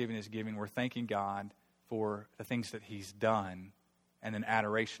thanksgiving is giving. We're thanking God for the things that He's done, and then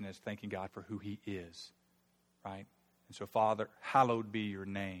adoration is thanking God for who He is, right? And so, Father, hallowed be your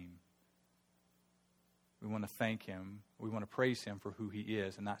name. We want to thank Him. We want to praise Him for who He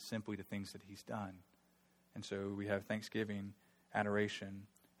is, and not simply the things that He's done. And so we have thanksgiving, adoration,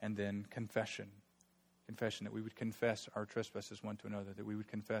 and then confession. Confession, that we would confess our trespasses one to another, that we would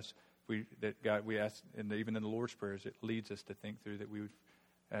confess that God, we ask, and even in the Lord's prayers, it leads us to think through that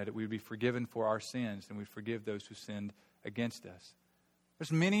we would be forgiven for our sins, and we forgive those who sinned against us.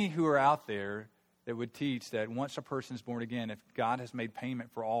 There's many who are out there that would teach that once a person is born again, if God has made payment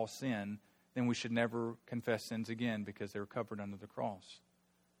for all sin, then we should never confess sins again because they're covered under the cross.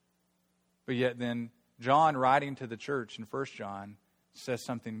 But yet then John, writing to the church in 1 John, says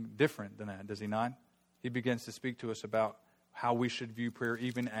something different than that, does he not? He begins to speak to us about how we should view prayer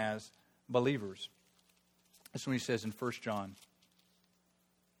even as believers. That's when he says in 1 John,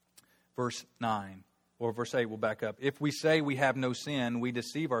 verse 9, or verse 8, we'll back up. If we say we have no sin, we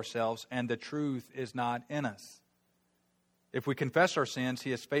deceive ourselves, and the truth is not in us. If we confess our sins,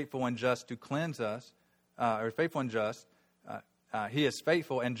 He is faithful and just to cleanse us, He is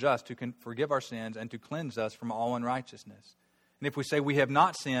faithful and just to forgive our sins and to cleanse us from all unrighteousness. And if we say we have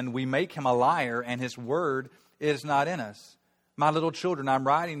not sinned, we make Him a liar, and His word is not in us. My little children, I'm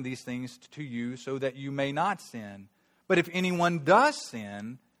writing these things to you so that you may not sin. But if anyone does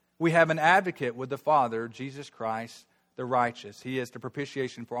sin, we have an advocate with the Father, Jesus Christ, the righteous. He is the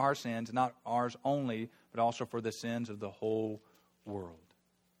propitiation for our sins, not ours only, but also for the sins of the whole world.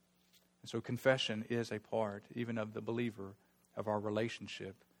 And so confession is a part, even of the believer, of our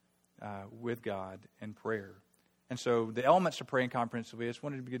relationship with God in prayer. And so the elements of praying comprehensively, I just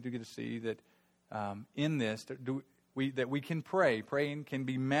wanted to get to see that in this that we can pray. Praying can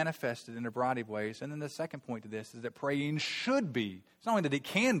be manifested in a variety of ways. And then the second point to this is that praying should be. It's not only that it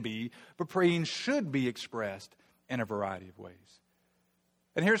can be, but praying should be expressed in a variety of ways.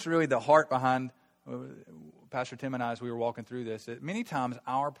 And here's really the heart behind Pastor Tim and I, as we were walking through this, that many times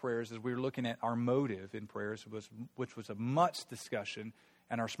our prayers, as we were looking at our motive in prayers, which was a much discussion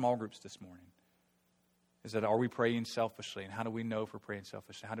in our small groups this morning, is that are we praying selfishly? And how do we know if we're praying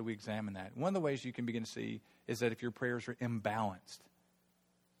selfishly? How do we examine that? One of the ways you can begin to see is that if your prayers are imbalanced.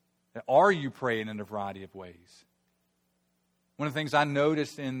 Are you praying in a variety of ways? One of the things I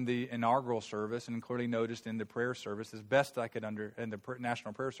noticed in the inaugural service, and clearly noticed in the prayer service, as best I could in the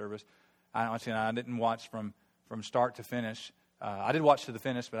National Prayer Service, I didn't watch from start to finish. I did watch to the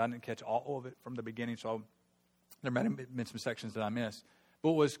finish, but I didn't catch all of it from the beginning, so there might have been some sections that I missed. But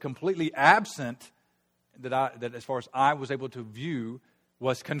what was completely absent that as far as I was able to view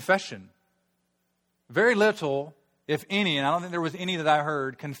was confession. Very little, if any, and I don't think there was any that I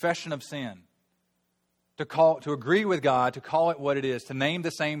heard, confession of sin. To agree with God, to call it what it is, to name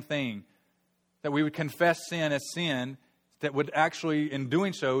the same thing, that we would confess sin as sin, that would actually, in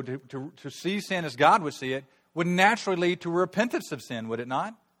doing so, to see sin as God would see it, would naturally lead to repentance of sin, would it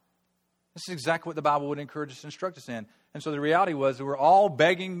not? This is exactly what the Bible would encourage us and instruct us in. And so the reality was that we're all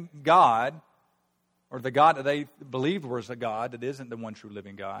begging God, or the God that they believed was a God that isn't the one true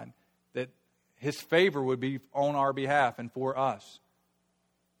living God, that His favor would be on our behalf and for us.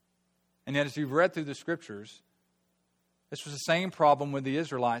 And yet, as you've read through the Scriptures, this was the same problem with the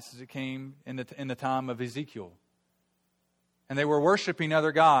Israelites as it came in the time of Ezekiel. And they were worshiping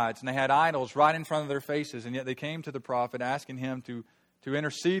other gods, and they had idols right in front of their faces, and yet they came to the prophet asking him to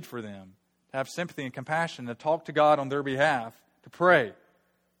intercede for them, to have sympathy and compassion, to talk to God on their behalf, to pray.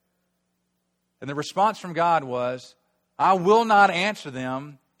 And the response from God was, I will not answer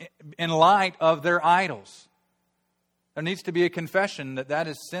them in light of their idols. There needs to be a confession that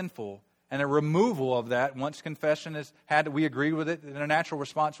is sinful, and a removal of that. Once confession is had, we agree with it, then a natural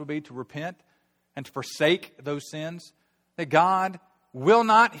response would be to repent and to forsake those sins. That God will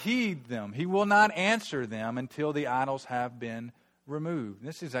not heed them. He will not answer them until the idols have been removed. And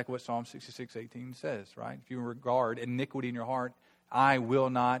this is exactly what Psalm 66:18 says, right? If you regard iniquity in your heart, I will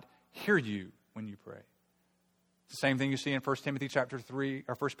not hear you when you pray. It's the same thing you see in 1 Timothy chapter 3,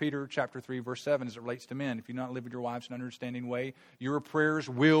 or 1 Peter chapter 3, verse 7, as it relates to men. If you do not live with your wives in an understanding way, your prayers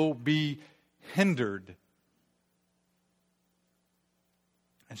will be hindered.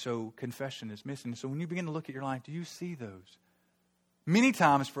 And so confession is missing. So when you begin to look at your life, do you see those? Many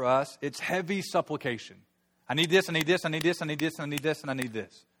times for us, it's heavy supplication. I need this, I need this, I need this, I need this, I need this, and I need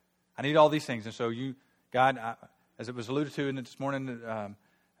this. I need all these things. And so God, as it was alluded to this morning,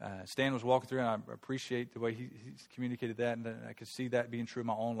 Stan was walking through, and I appreciate the way he's communicated that, and I could see that being true in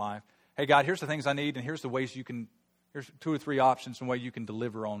my own life. Hey, God, here's the things I need, and here's the ways here's 2 or 3 options and way you can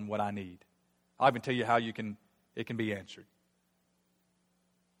deliver on what I need. I'll even tell you how it can be answered.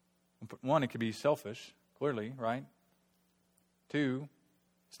 One, it could be selfish, clearly, right? 2,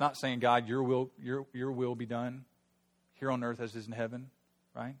 it's not saying, God, your will be done here on earth as is in heaven,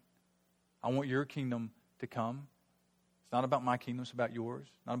 right? I want your kingdom to come. It's not about my kingdom, it's about yours.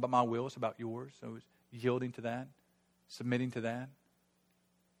 Not about my will, it's about yours. So it's yielding to that, submitting to that.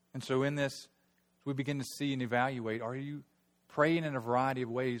 And so in this, we begin to see and evaluate, are you praying in a variety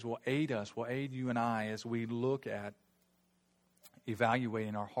of ways will aid us, will aid you and I as we look at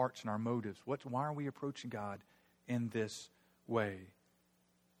evaluating our hearts and our motives. Why are we approaching God in this way?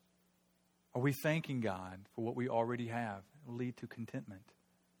 Are we thanking God for what we already have? It will lead to contentment.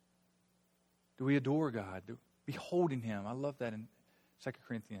 Do we adore God? Beholding Him. I love that in 2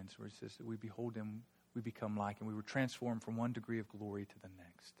 Corinthians where it says that we behold Him, we become like Him. We were transformed from one degree of glory to the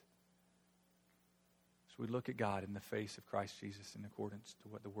next. So we look at God in the face of Christ Jesus in accordance to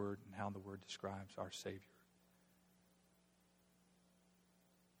what the Word and how the Word describes our Savior.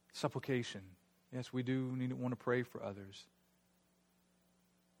 Supplication. Yes, we do need to want to pray for others.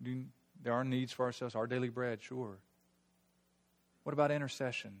 There are needs for ourselves. Our daily bread, sure. What about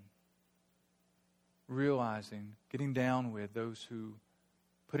intercession? Realizing, getting down with those who,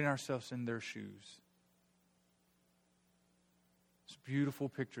 putting ourselves in their shoes. It's beautiful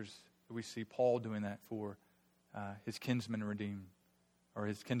pictures that we see Paul doing that for his kinsmen redeemed, or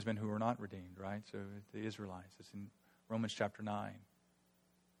his kinsmen who are not redeemed, right? So the Israelites. It's in Romans chapter 9.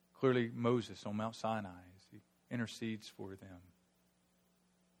 Clearly Moses on Mount Sinai, as he intercedes for them.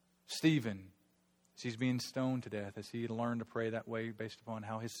 Stephen, as he's being stoned to death, as he had learned to pray that way based upon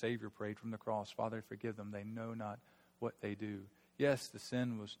how his Savior prayed from the cross. Father, forgive them. They know not what they do. Yes, the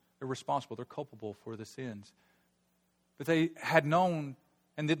sin was, they're responsible. They're culpable for the sins. But they had known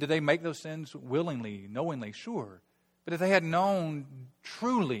And did they make those sins willingly, knowingly? Sure. But if they had known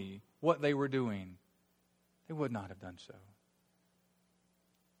truly what they were doing, they would not have done so.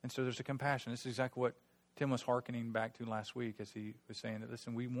 And so there's a compassion. This is exactly what Tim was hearkening back to last week as he was saying that,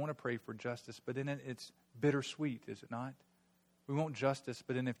 listen, we want to pray for justice, but in it, it's bittersweet, is it not? We want justice,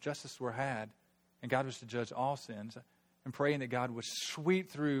 but then if justice were had and God was to judge all sins, and praying that God would sweep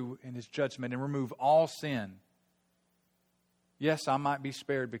through in His judgment and remove all sin. Yes, I might be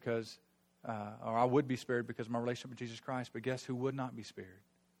spared because, or I would be spared because of my relationship with Jesus Christ, but guess who would not be spared?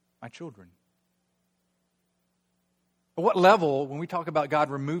 My children. At what level, when we talk about God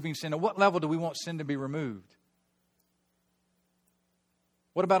removing sin, at what level do we want sin to be removed?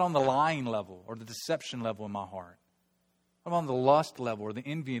 What about on the lying level or the deception level in my heart? What about on the lust level or the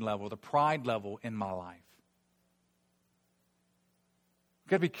envying level, the pride level in my life?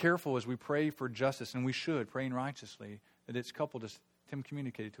 We've got to be careful as we pray for justice, and we should, praying righteously, that it's coupled, as Tim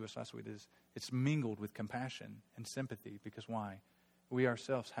communicated to us last week, it's mingled with compassion and sympathy. Because why? We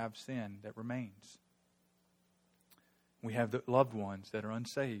ourselves have sin that remains. We have the loved ones that are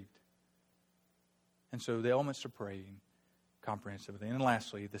unsaved. And so the elements of praying comprehensively. And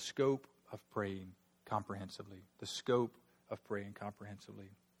lastly, the scope of praying comprehensively. The scope of praying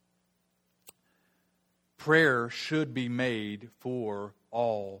comprehensively. Prayer should be made for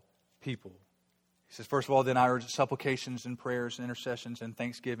all people. He says, first of all, then I urge supplications and prayers and intercessions and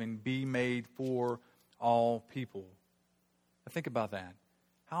thanksgiving be made for all people. Now think about that.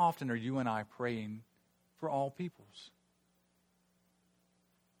 How often are you and I praying for all peoples?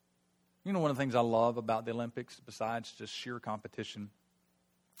 You know, one of the things I love about the Olympics, besides just sheer competition,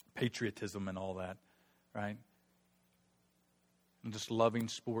 patriotism and all that, right? And just loving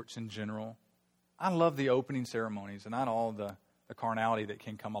sports in general. I love the opening ceremonies and not all the carnality that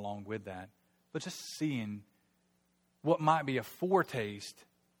can come along with that. But just seeing what might be a foretaste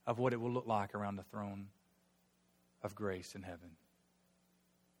of what it will look like around the throne of grace in heaven.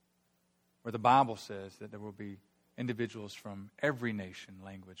 Where the Bible says that there will be individuals from every nation,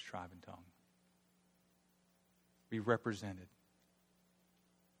 language, tribe, and tongue be represented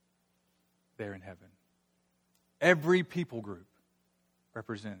there in heaven. Every people group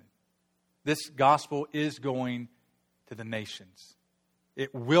represented. This gospel is going to the nations.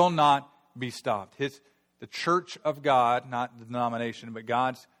 It will not be stopped. The church of God, not the denomination, but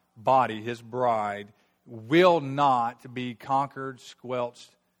God's body, His bride, will not be conquered,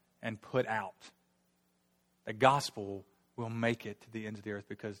 squelched, and put out. The gospel will make it to the ends of the earth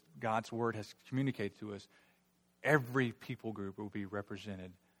because God's word has communicated to us every people group will be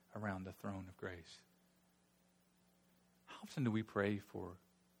represented around the throne of grace. How often do we pray for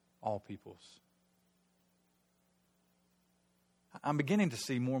all peoples? I'm beginning to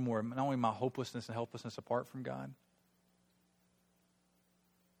see more and more not only my hopelessness and helplessness apart from God,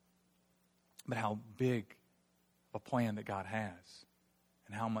 but how big of a plan that God has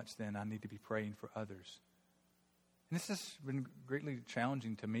and how much then I need to be praying for others. And this has been greatly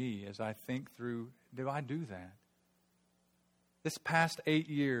challenging to me as I think through, do I do that? This past 8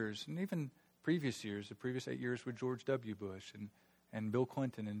 years, and even previous years, the previous 8 years with George W. Bush and Bill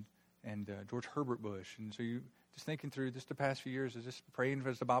Clinton and George Herbert Bush. And so you just thinking through just the past few years, is just praying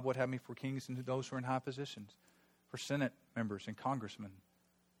as the Bible would have me for kings and those who are in high positions, for Senate members and congressmen,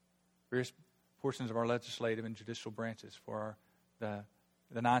 various portions of our legislative and judicial branches, for the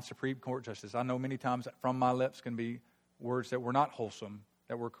 9 Supreme Court justices. I know many times from my lips can be words that were not wholesome,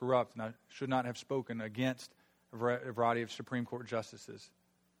 that were corrupt, and I should not have spoken against a variety of Supreme Court justices.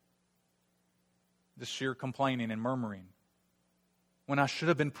 The sheer complaining and murmuring, when I should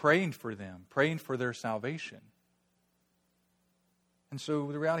have been praying for them, praying for their salvation. And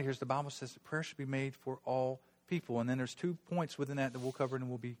so the reality here is the Bible says that prayer should be made for all people. And then there's 2 points within that we'll cover and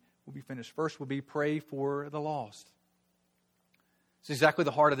we'll be finished. First will be pray for the lost. It's exactly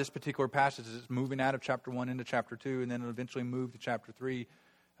the heart of this particular passage. It's moving out of chapter 1 into chapter 2 and then it'll eventually move to chapter 3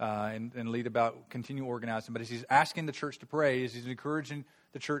 and lead about continue organizing. But as he's asking the church to pray, as he's encouraging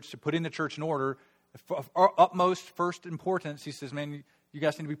the church to put in the church in order, of utmost first importance, he says, man, you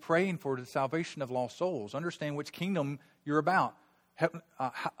guys need to be praying for the salvation of lost souls. Understand which kingdom you're about.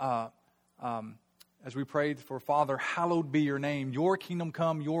 As we prayed for Father, hallowed be your name. Your kingdom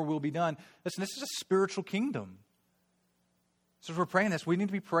come, your will be done. Listen, this is a spiritual kingdom. So as we're praying this, we need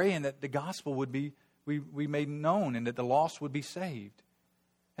to be praying that the gospel would be we made known and that the lost would be saved.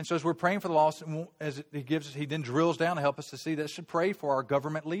 And so as we're praying for the lost, as he then drills down to help us to see that should pray for our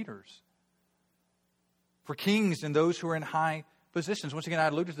government leaders, for kings and those who are in high positions. Once again, I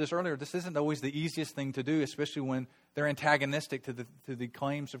alluded to this earlier. This isn't always the easiest thing to do, especially when they're antagonistic to the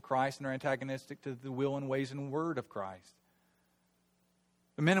claims of Christ and they're antagonistic to the will and ways and word of Christ.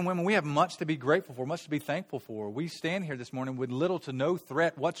 Men and women, we have much to be grateful for, much to be thankful for. We stand here this morning with little to no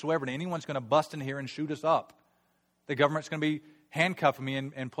threat whatsoever that anyone's going to bust in here and shoot us up. The government's going to be handcuffing me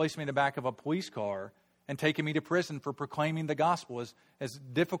and placing me in the back of a police car and taking me to prison for proclaiming the gospel. As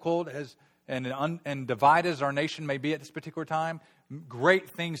difficult and divided as our nation may be at this particular time, great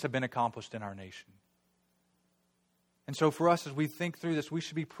things have been accomplished in our nation. And so for us, as we think through this, we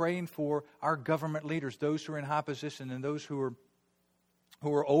should be praying for our government leaders, those who are in high position and those who are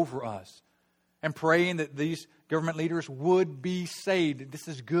over us, and praying that these government leaders would be saved. This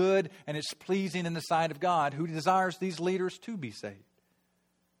is good and it's pleasing in the sight of God, who desires these leaders to be saved.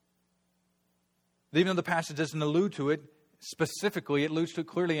 Even though the passage doesn't allude to it specifically, it alludes to it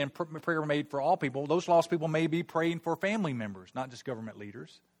clearly in prayer made for all people. Those lost people may be praying for family members, not just government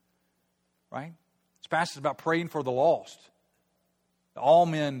leaders. Right? This passage is about praying for the lost. All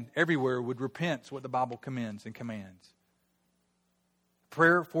men everywhere would repent, is what the Bible commends and commands.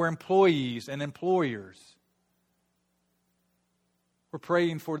 Prayer for employees and employers. We're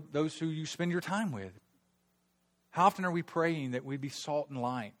praying for those who you spend your time with. How often are we praying that we'd be salt and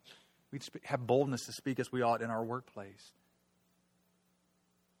light? We'd have boldness to speak as we ought in our workplace.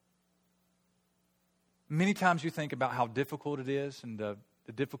 Many times you think about how difficult it is and the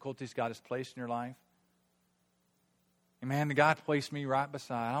difficulties God has placed in your life. And man, God placed me right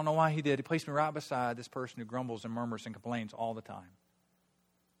beside, I don't know why He did. He placed me right beside this person who grumbles and murmurs and complains all the time.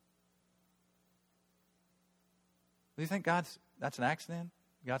 Do you think that's an accident?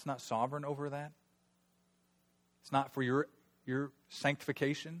 God's not sovereign over that? It's not for your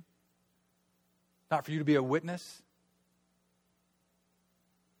sanctification? Not for you to be a witness?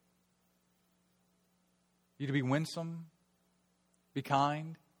 You to be winsome? Be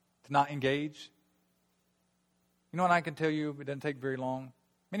kind? To not engage? You know what I can tell you? It doesn't take very long.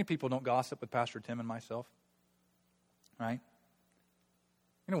 Many people don't gossip with Pastor Tim and myself. Right?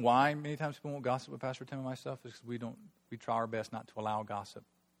 You know why many times people won't gossip with Pastor Tim and myself? Is because we try our best not to allow gossip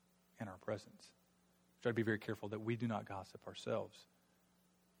in our presence. We try to be very careful that we do not gossip ourselves.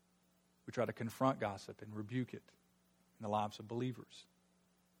 We try to confront gossip and rebuke it in the lives of believers.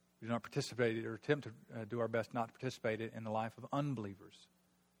 We do not participate or attempt to do our best not to participate it in the life of unbelievers.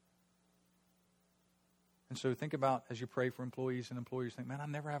 And so think about, as you pray for employees and employers, think, man, I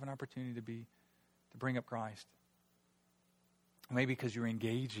never have an opportunity to bring up Christ. Maybe because you're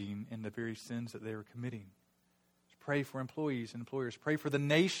engaging in the very sins that they are committing. Pray for employees and employers. Pray for the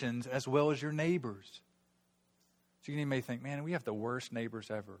nations as well as your neighbors. So you may think, man, we have the worst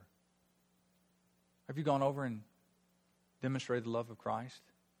neighbors ever. Have you gone over and demonstrated the love of Christ?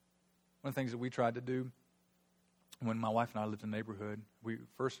 One of the things that we tried to do when my wife and I lived in the neighborhood,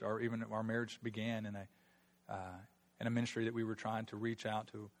 our marriage began in a ministry that we were trying to reach out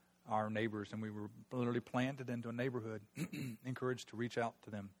to our neighbors, and we were literally planted into a neighborhood, encouraged to reach out to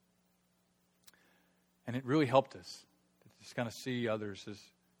them. And it really helped us to just kind of see others as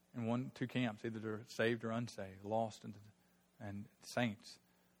in two camps, either they're saved or unsaved, lost and saints.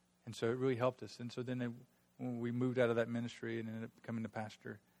 And so it really helped us. And so then when we moved out of that ministry and ended up becoming the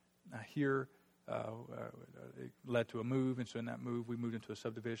pastor here, it led to a move. And so in that move, we moved into a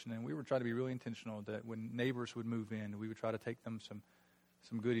subdivision. And we were trying to be really intentional that when neighbors would move in, we would try to take them some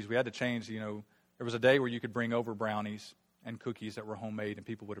goodies. We had to change, there was a day where you could bring over brownies and cookies that were homemade, and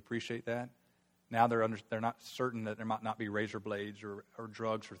people would appreciate that. Now they're not certain that there might not be razor blades or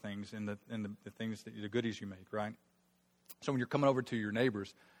drugs or things in the things the goodies you make, right? So when you're coming over to your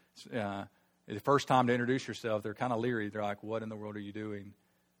neighbors, the first time to introduce yourself, they're kind of leery. They're like, "What in the world are you doing?"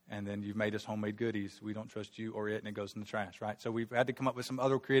 And then you've made us homemade goodies. We don't trust you or it, and it goes in the trash, right? So we've had to come up with some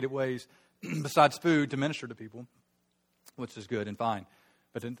other creative ways besides food to minister to people, which is good and fine.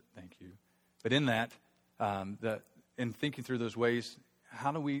 Thank you. But in that, in thinking through those ways,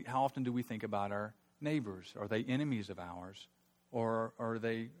 how often do we think about our neighbors? Are they enemies of ours, or are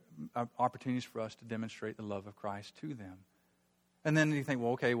they opportunities for us to demonstrate the love of Christ to them? And then you think,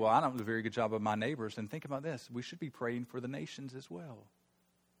 I don't do a very good job of my neighbors. And think about this. We should be praying for the nations as well.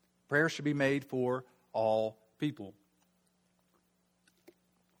 Prayer should be made for all people.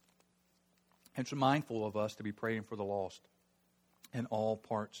 It's mindful of us to be praying for the lost in all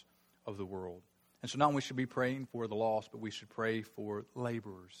parts of the world. And so not only should we be praying for the lost, but we should pray for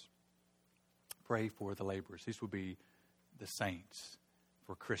laborers. Pray for the laborers. These would be the saints,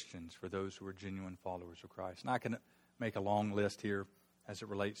 for Christians, for those who are genuine followers of Christ. And I can make a long list here as it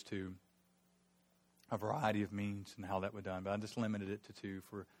relates to a variety of means and how that would be done, but I just limited it to two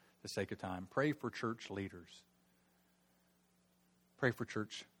for the sake of time. Pray for church leaders. Pray for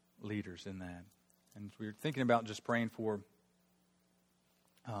church leaders in that. And we're thinking about just praying for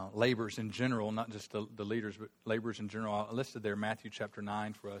laborers in general, not just the leaders, but laborers in general. I listed there Matthew chapter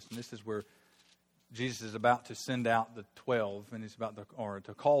 9 for us, and this is where Jesus is about to send out the 12, and he's about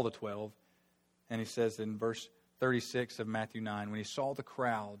to call the 12, and he says in verse 36 of Matthew 9, when he saw the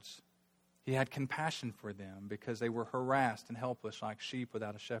crowds, he had compassion for them because they were harassed and helpless like sheep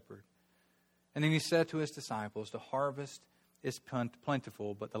without a shepherd. And then he said to his disciples, the harvest is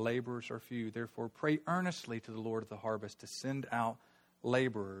plentiful, but the laborers are few. Therefore, pray earnestly to the Lord of the harvest to send out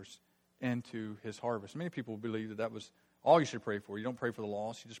laborers into his harvest. Many people believe that was all you should pray for. You don't pray for the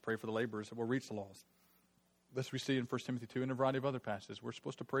lost. You just pray for the laborers that will reach the lost. This we see in 1 Timothy 2 and a variety of other passages. We're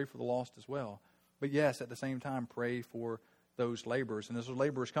supposed to pray for the lost as well. But yes, at the same time, pray for those laborers. And as those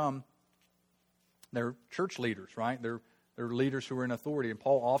laborers come, they're church leaders, right? They're leaders who are in authority. And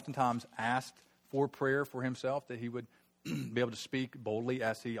Paul oftentimes asked for prayer for himself, that he would be able to speak boldly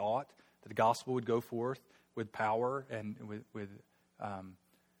as he ought, that the gospel would go forth with power and with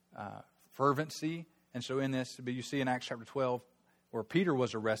fervency. And so in this, you see in Acts chapter 12, where Peter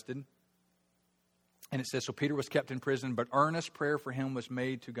was arrested, and it says, so Peter was kept in prison, but earnest prayer for him was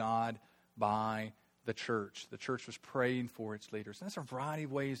made to God by the church. The church was praying for its leaders. And there's a variety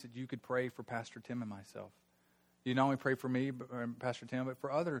of ways that you could pray for Pastor Tim and myself. You not only pray for me, Pastor Tim, but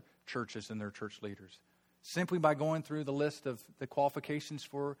for other churches and their church leaders. Simply by going through the list of the qualifications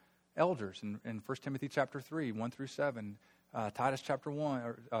for elders in 1 Timothy chapter 3, 1 through 7, Titus chapter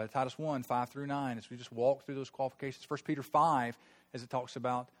 1, or Titus 1, 5 through 9, as we just walk through those qualifications. 1 Peter 5, as it talks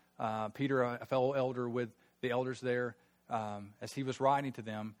about Peter, a fellow elder with the elders there, as he was writing to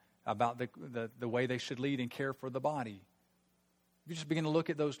them about the way they should lead and care for the body. If you just begin to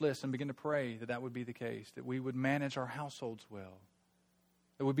look at those lists and begin to pray that would be the case, that we would manage our households well,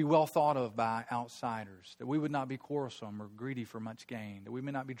 that would be well thought of by outsiders, that we would not be quarrelsome or greedy for much gain, that we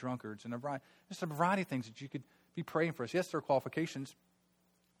may not be drunkards, and just a variety of things that you could be praying for us. Yes, there are qualifications,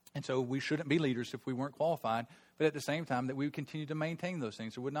 and so we shouldn't be leaders if we weren't qualified, but at the same time that we would continue to maintain those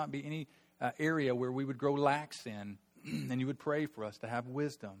things. There would not be any area where we would grow lax in, and you would pray for us to have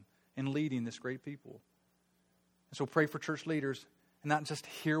wisdom in leading this great people. And so pray for church leaders, and not just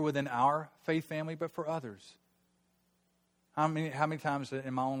here within our faith family, but for others. How many times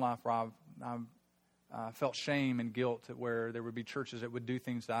in my own life, Rob, I've felt shame and guilt where there would be churches that would do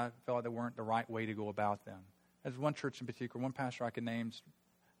things that I felt like they weren't the right way to go about them. There's one church in particular, one pastor I could name.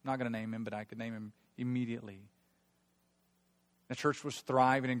 I'm not going to name him, but I could name him immediately. The church was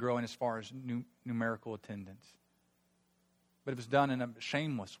thriving and growing as far as numerical attendance. But it was done in a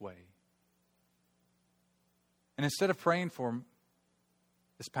shameless way. And instead of praying for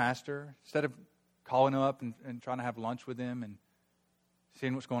this pastor, instead of calling him up and trying to have lunch with him and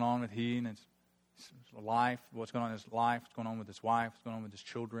seeing what's going on with he and his life, what's going on in his life, what's going on with his wife, what's going on with his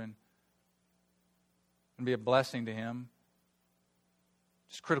children, and be a blessing to him,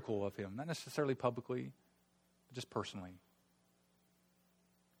 just critical of him, not necessarily publicly, but just personally.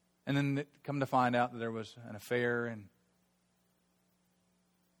 And then come to find out that there was an affair and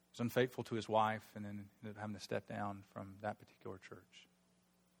was unfaithful to his wife, and then ended up having to step down from that particular church.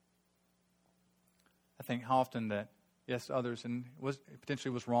 I think how often that, yes, others, and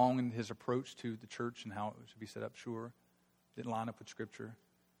potentially was wrong in his approach to the church and how it should be set up, sure. Didn't line up with Scripture.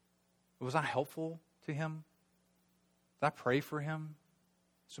 But was I helpful to him? Did I pray for him?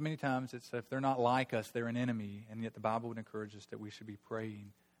 So many times it's if they're not like us, they're an enemy, and yet the Bible would encourage us that we should be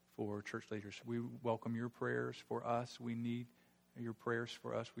praying for church leaders. We welcome your prayers for us. We need your prayers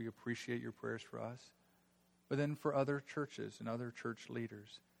for us. We appreciate your prayers for us. But then for other churches and other church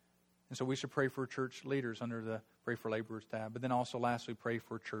leaders. And so we should pray for church leaders under the Pray for Laborers tab. But then also lastly, pray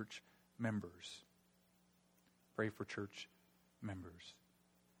for church members. Pray for church members.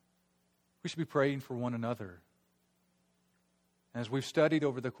 We should be praying for one another. As we've studied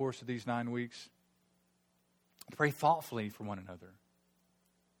over the course of these 9 weeks, pray thoughtfully for one another.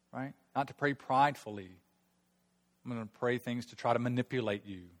 Right? Not to pray pridefully. I'm going to pray things to try to manipulate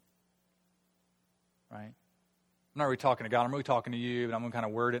you. Right? I'm not really talking to God. I'm really talking to you, but I'm going to kind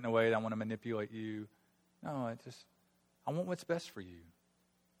of word it in a way that I want to manipulate you. No, I want what's best for you.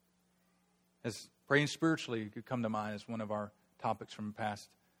 As praying spiritually could come to mind as one of our topics from past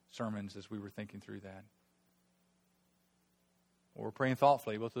sermons as we were thinking through that. Or praying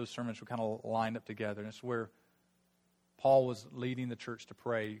thoughtfully. Both of those sermons were kind of lined up together. And it's where Paul was leading the church to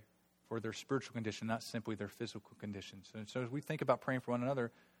pray for their spiritual condition, not simply their physical conditions. And so as we think about praying for one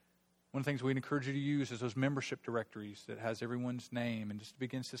another, one of the things we'd encourage you to use is those membership directories that has everyone's name, and just to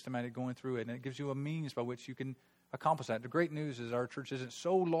begin systematic going through it. And it gives you a means by which you can accomplish that. The great news is our church isn't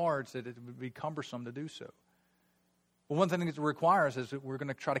so large that it would be cumbersome to do so. Well, one thing that it requires is that we're going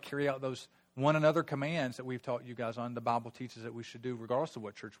to try to carry out those one another commands that we've taught you guys on, the Bible teaches that we should do regardless of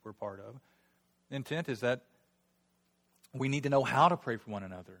what church we're part of. The intent is that we need to know how to pray for one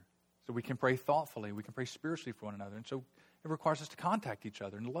another so we can pray thoughtfully, we can pray spiritually for one another. And so it requires us to contact each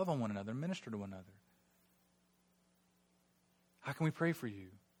other and love on one another and minister to one another. How can we pray for you?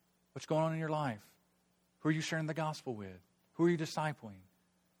 What's going on in your life? Who are you sharing the gospel with? Who are you discipling?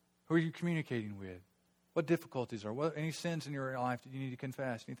 Who are you communicating with? What difficulties are? What any sins in your life that you need to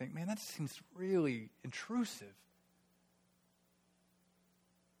confess? And you think, man, that seems really intrusive.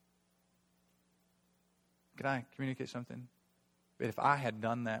 Could I communicate something? But if I had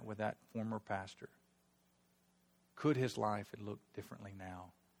done that with that former pastor, could his life have looked differently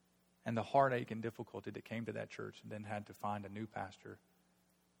now? And the heartache and difficulty that came to that church and then had to find a new pastor,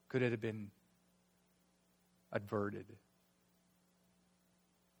 could it have been averted?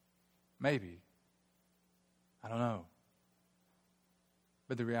 Maybe. I don't know.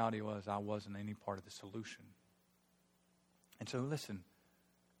 But the reality was I wasn't any part of the solution. And so listen,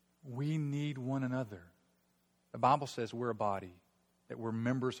 we need one another. The Bible says we're a body, that we're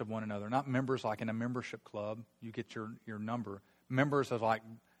members of one another. Not members like in a membership club, you get your number. Members of like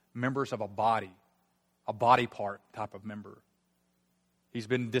members of a body part type of member. He's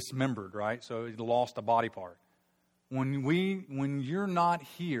been dismembered, right? So he lost a body part. When you're not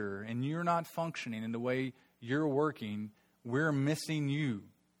here and you're not functioning in the way you're working, we're missing you.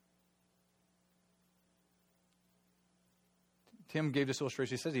 Tim gave this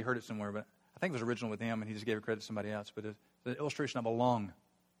illustration. He says he heard it somewhere, but I think it was original with him, and he just gave it credit to somebody else. But it's the illustration of a lung,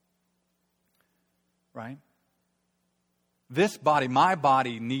 right? This body, my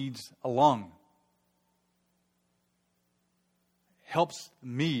body, needs a lung. Helps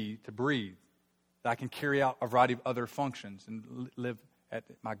me to breathe, that I can carry out a variety of other functions and live at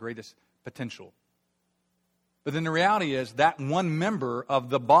my greatest potential. But then the reality is that one member of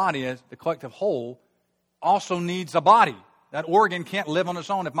the body, as the collective whole, also needs a body. That organ can't live on its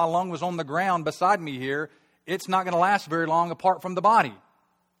own. If my lung was on the ground beside me here, it's not going to last very long apart from the body.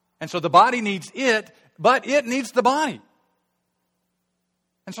 And so the body needs it, but it needs the body.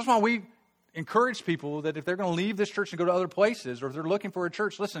 And so that's why we encourage people that if they're going to leave this church and go to other places, or if they're looking for a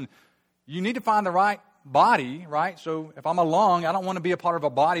church, listen, you need to find the right body, right? So if I'm a lung, I don't want to be a part of a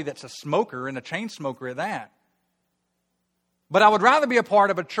body that's a smoker and a chain smoker at that. But I would rather be a part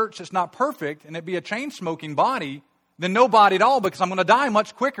of a church that's not perfect and it be a chain-smoking body than no body at all, because I'm going to die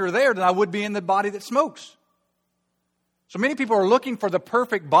much quicker there than I would be in the body that smokes. So many people are looking for the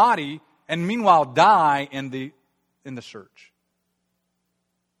perfect body and meanwhile die in the church.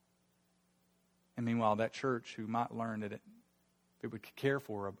 And meanwhile, that church who might learn that it would care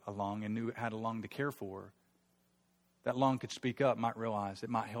for a lung and knew it had a lung to care for, that lung could speak up, might realize it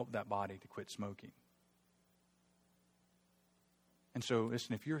might help that body to quit smoking. And so,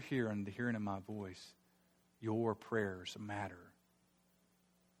 listen, if you're here and the hearing of my voice, your prayers matter.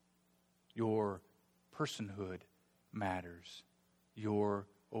 Your personhood matters. Your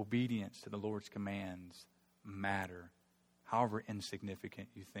obedience to the Lord's commands matter, however insignificant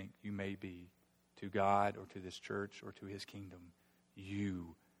you think you may be to God or to this church or to His kingdom.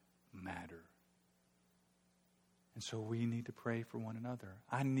 You matter. And so we need to pray for one another.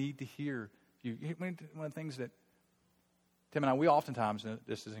 I need to hear you. One of the things that Tim and I, we oftentimes, and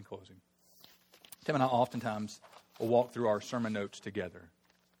this is in closing, Tim and I oftentimes will walk through our sermon notes together.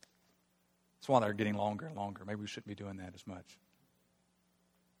 That's why they're getting longer and longer. Maybe we shouldn't be doing that as much.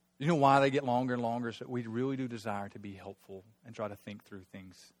 You know why they get longer and longer? So we really do desire to be helpful and try to think through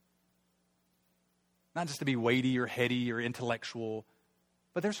things. Not just to be weighty or heady or intellectual,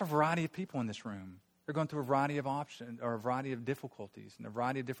 but there's a variety of people in this room. They're going through a variety of options or a variety of difficulties and a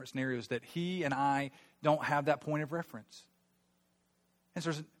variety of different scenarios that he and I don't have that point of reference. And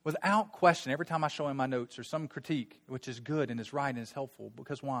so without question, every time I show him my notes, there's some critique, which is good and is right and is helpful.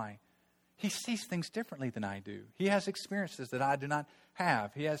 Because why? He sees things differently than I do. He has experiences that I do not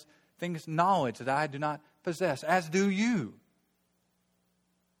have. He has knowledge that I do not possess, as do you.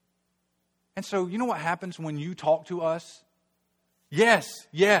 And so you know what happens when you talk to us? Yes,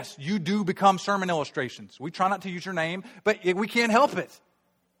 you do become sermon illustrations. We try not to use your name, but we can't help it.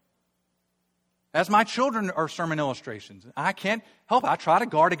 As my children are sermon illustrations. I can't help it. I try to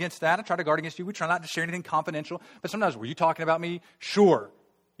guard against that. I try to guard against you. We try not to share anything confidential. But sometimes, were you talking about me? Sure.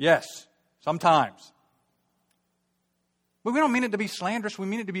 Yes. Sometimes. But we don't mean it to be slanderous. We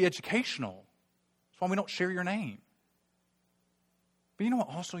mean it to be educational. That's why we don't share your name. But you know what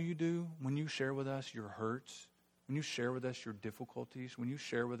also you do when you share with us your hurts, when you share with us your difficulties, when you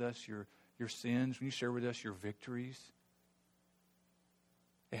share with us your sins, when you share with us your victories?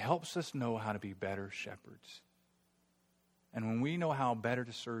 It helps us know how to be better shepherds. And when we know how better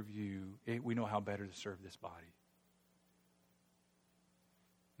to serve you, we know how better to serve this body.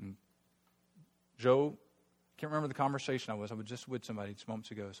 And Joe, I can't remember the conversation I was just with somebody just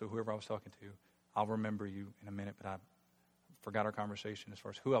moments ago, so whoever I was talking to, I'll remember you in a minute, but I forgot our conversation as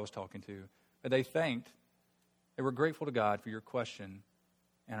far as who I was talking to. But they were grateful to God for your question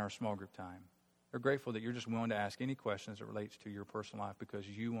in our small group time. They're grateful that you're just willing to ask any questions that relates to your personal life because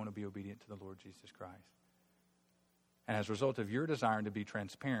you want to be obedient to the Lord Jesus Christ. And as a result of your desire to be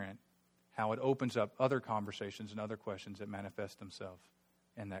transparent, how it opens up other conversations and other questions that manifest themselves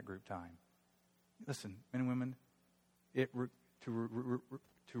in that group time. Listen, men and women, to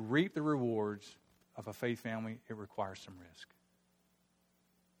reap the rewards of a faith family, it requires some risk.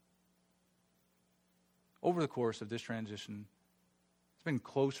 Over the course of this transition, it's been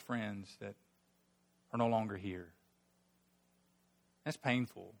close friends that are no longer here. That's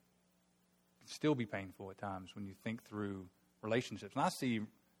painful. It can still be painful at times when you think through relationships. And I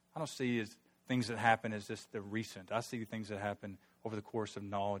don't see as things that happen as just the recent. I see things that happen over the course of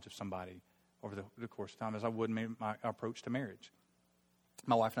knowledge of somebody over the course of time, as I would my approach to marriage.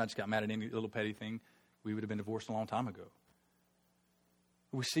 My wife and I just got mad at any little petty thing. We would have been divorced a long time ago.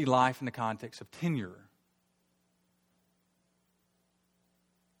 We see life in the context of tenure.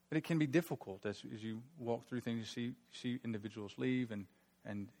 But it can be difficult as you walk through things. You see individuals leave,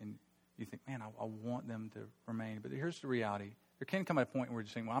 and you think, man, I want them to remain. But here's the reality. There can come a point where you're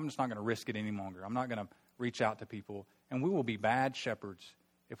saying, well, I'm just not going to risk it any longer. I'm not going to reach out to people. And we will be bad shepherds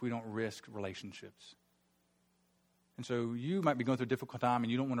if we don't risk relationships. And so you might be going through a difficult time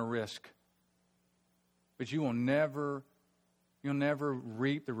and you don't want to risk. But you'll never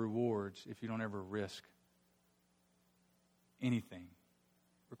reap the rewards if you don't ever risk anything.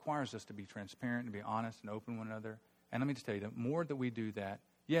 It requires us to be transparent, to be honest and open with one another. And let me just tell you, the more that we do that,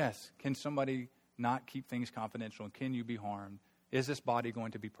 yes, can somebody not keep things confidential? And can you be harmed? Is this body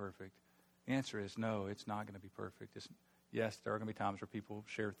going to be perfect? The answer is no, it's not going to be perfect. Yes, there are going to be times where people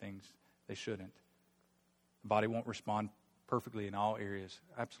share things they shouldn't. The body won't respond perfectly in all areas.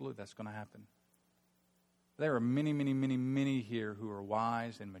 Absolutely, that's going to happen. There are many, many, many, many here who are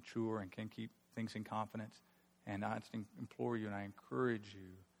wise and mature and can keep things in confidence. And I just implore you and I encourage you,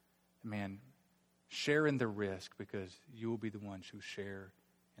 man, share in the risk because you will be the ones who share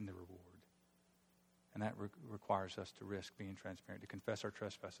in the reward. And that requires us to risk being transparent, to confess our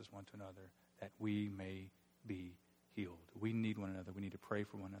trespasses one to another, that we may be healed. We need one another. We need to pray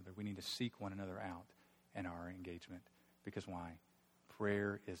for one another. We need to seek one another out in our engagement. Because why?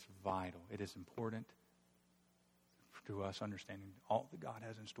 Prayer is vital. It is important to us understanding all that God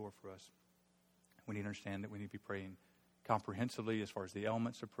has in store for us. We need to understand that we need to be praying comprehensively as far as the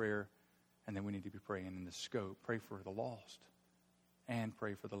elements of prayer, and then we need to be praying in the scope. Pray for the lost and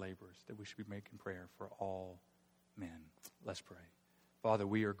pray for the laborers, that we should be making prayer for all men. Let's pray. Father,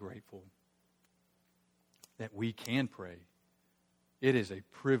 we are grateful that we can pray. It is a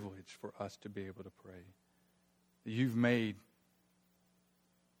privilege for us to be able to pray. You've made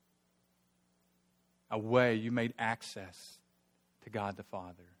a way, you made access to God the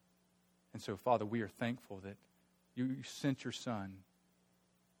Father. And so, Father, we are thankful that you sent your Son,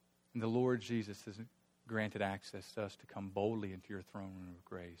 and the Lord Jesus has granted access to us to come boldly into your throne room of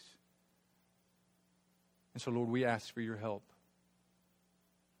grace. And so, Lord, we ask for your help.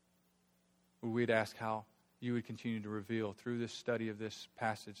 We'd ask how you would continue to reveal through this study of this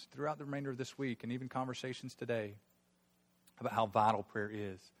passage, throughout the remainder of this week, and even conversations today, about how vital prayer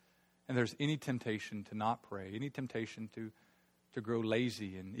is. And there's any temptation to not pray, any temptation to grow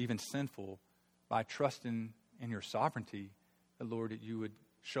lazy and even sinful, by trusting in your sovereignty, the Lord, that you would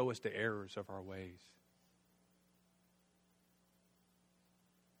show us the errors of our ways.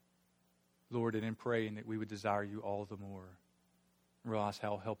 Lord, and in praying that we would desire you all the more, and realize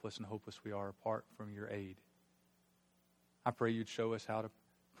how helpless and hopeless we are apart from your aid. I pray you'd show us how to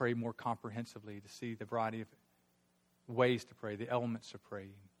pray more comprehensively, to see the variety of ways to pray, the elements of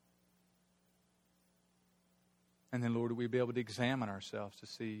praying. And then, Lord, we'd be able to examine ourselves to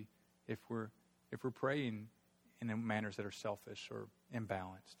see if we're praying in manners that are selfish or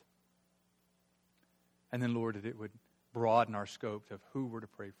imbalanced. And then, Lord, that it would broaden our scope of who we're to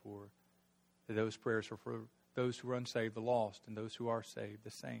pray for. That those prayers are for those who are unsaved, the lost, and those who are saved,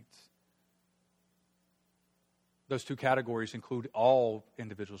 the saints. Those two categories include all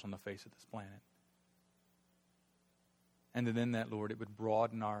individuals on the face of this planet. And then in that, Lord, it would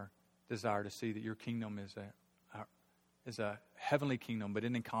broaden our desire to see that your kingdom is a heavenly kingdom, but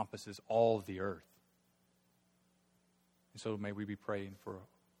it encompasses all of the earth. And so may we be praying for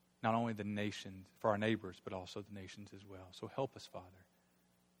not only the nations, for our neighbors, but also the nations as well. So help us, Father,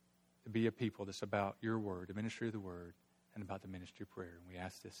 to be a people that's about your word, the ministry of the word, and about the ministry of prayer. And we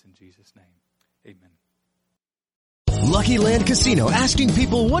ask this in Jesus' name. Amen. Lucky Land Casino, asking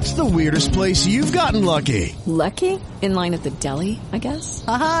people, what's the weirdest place you've gotten lucky? Lucky? In line at the deli, I guess?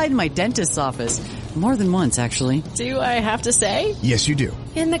 Aha, in my dentist's office. More than once, actually. Do I have to say? Yes, you do.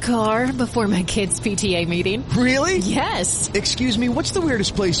 In the car before my kids' PTA meeting. Really? Yes. Excuse me, what's the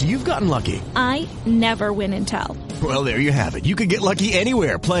weirdest place you've gotten lucky? I never win and tell. Well, there you have it. You can get lucky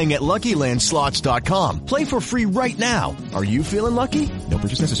anywhere, playing at LuckyLandSlots.com. Play for free right now. Are you feeling lucky? No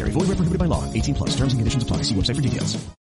purchase necessary. Void where prohibited by law. 18+. Terms and conditions apply. See website for details.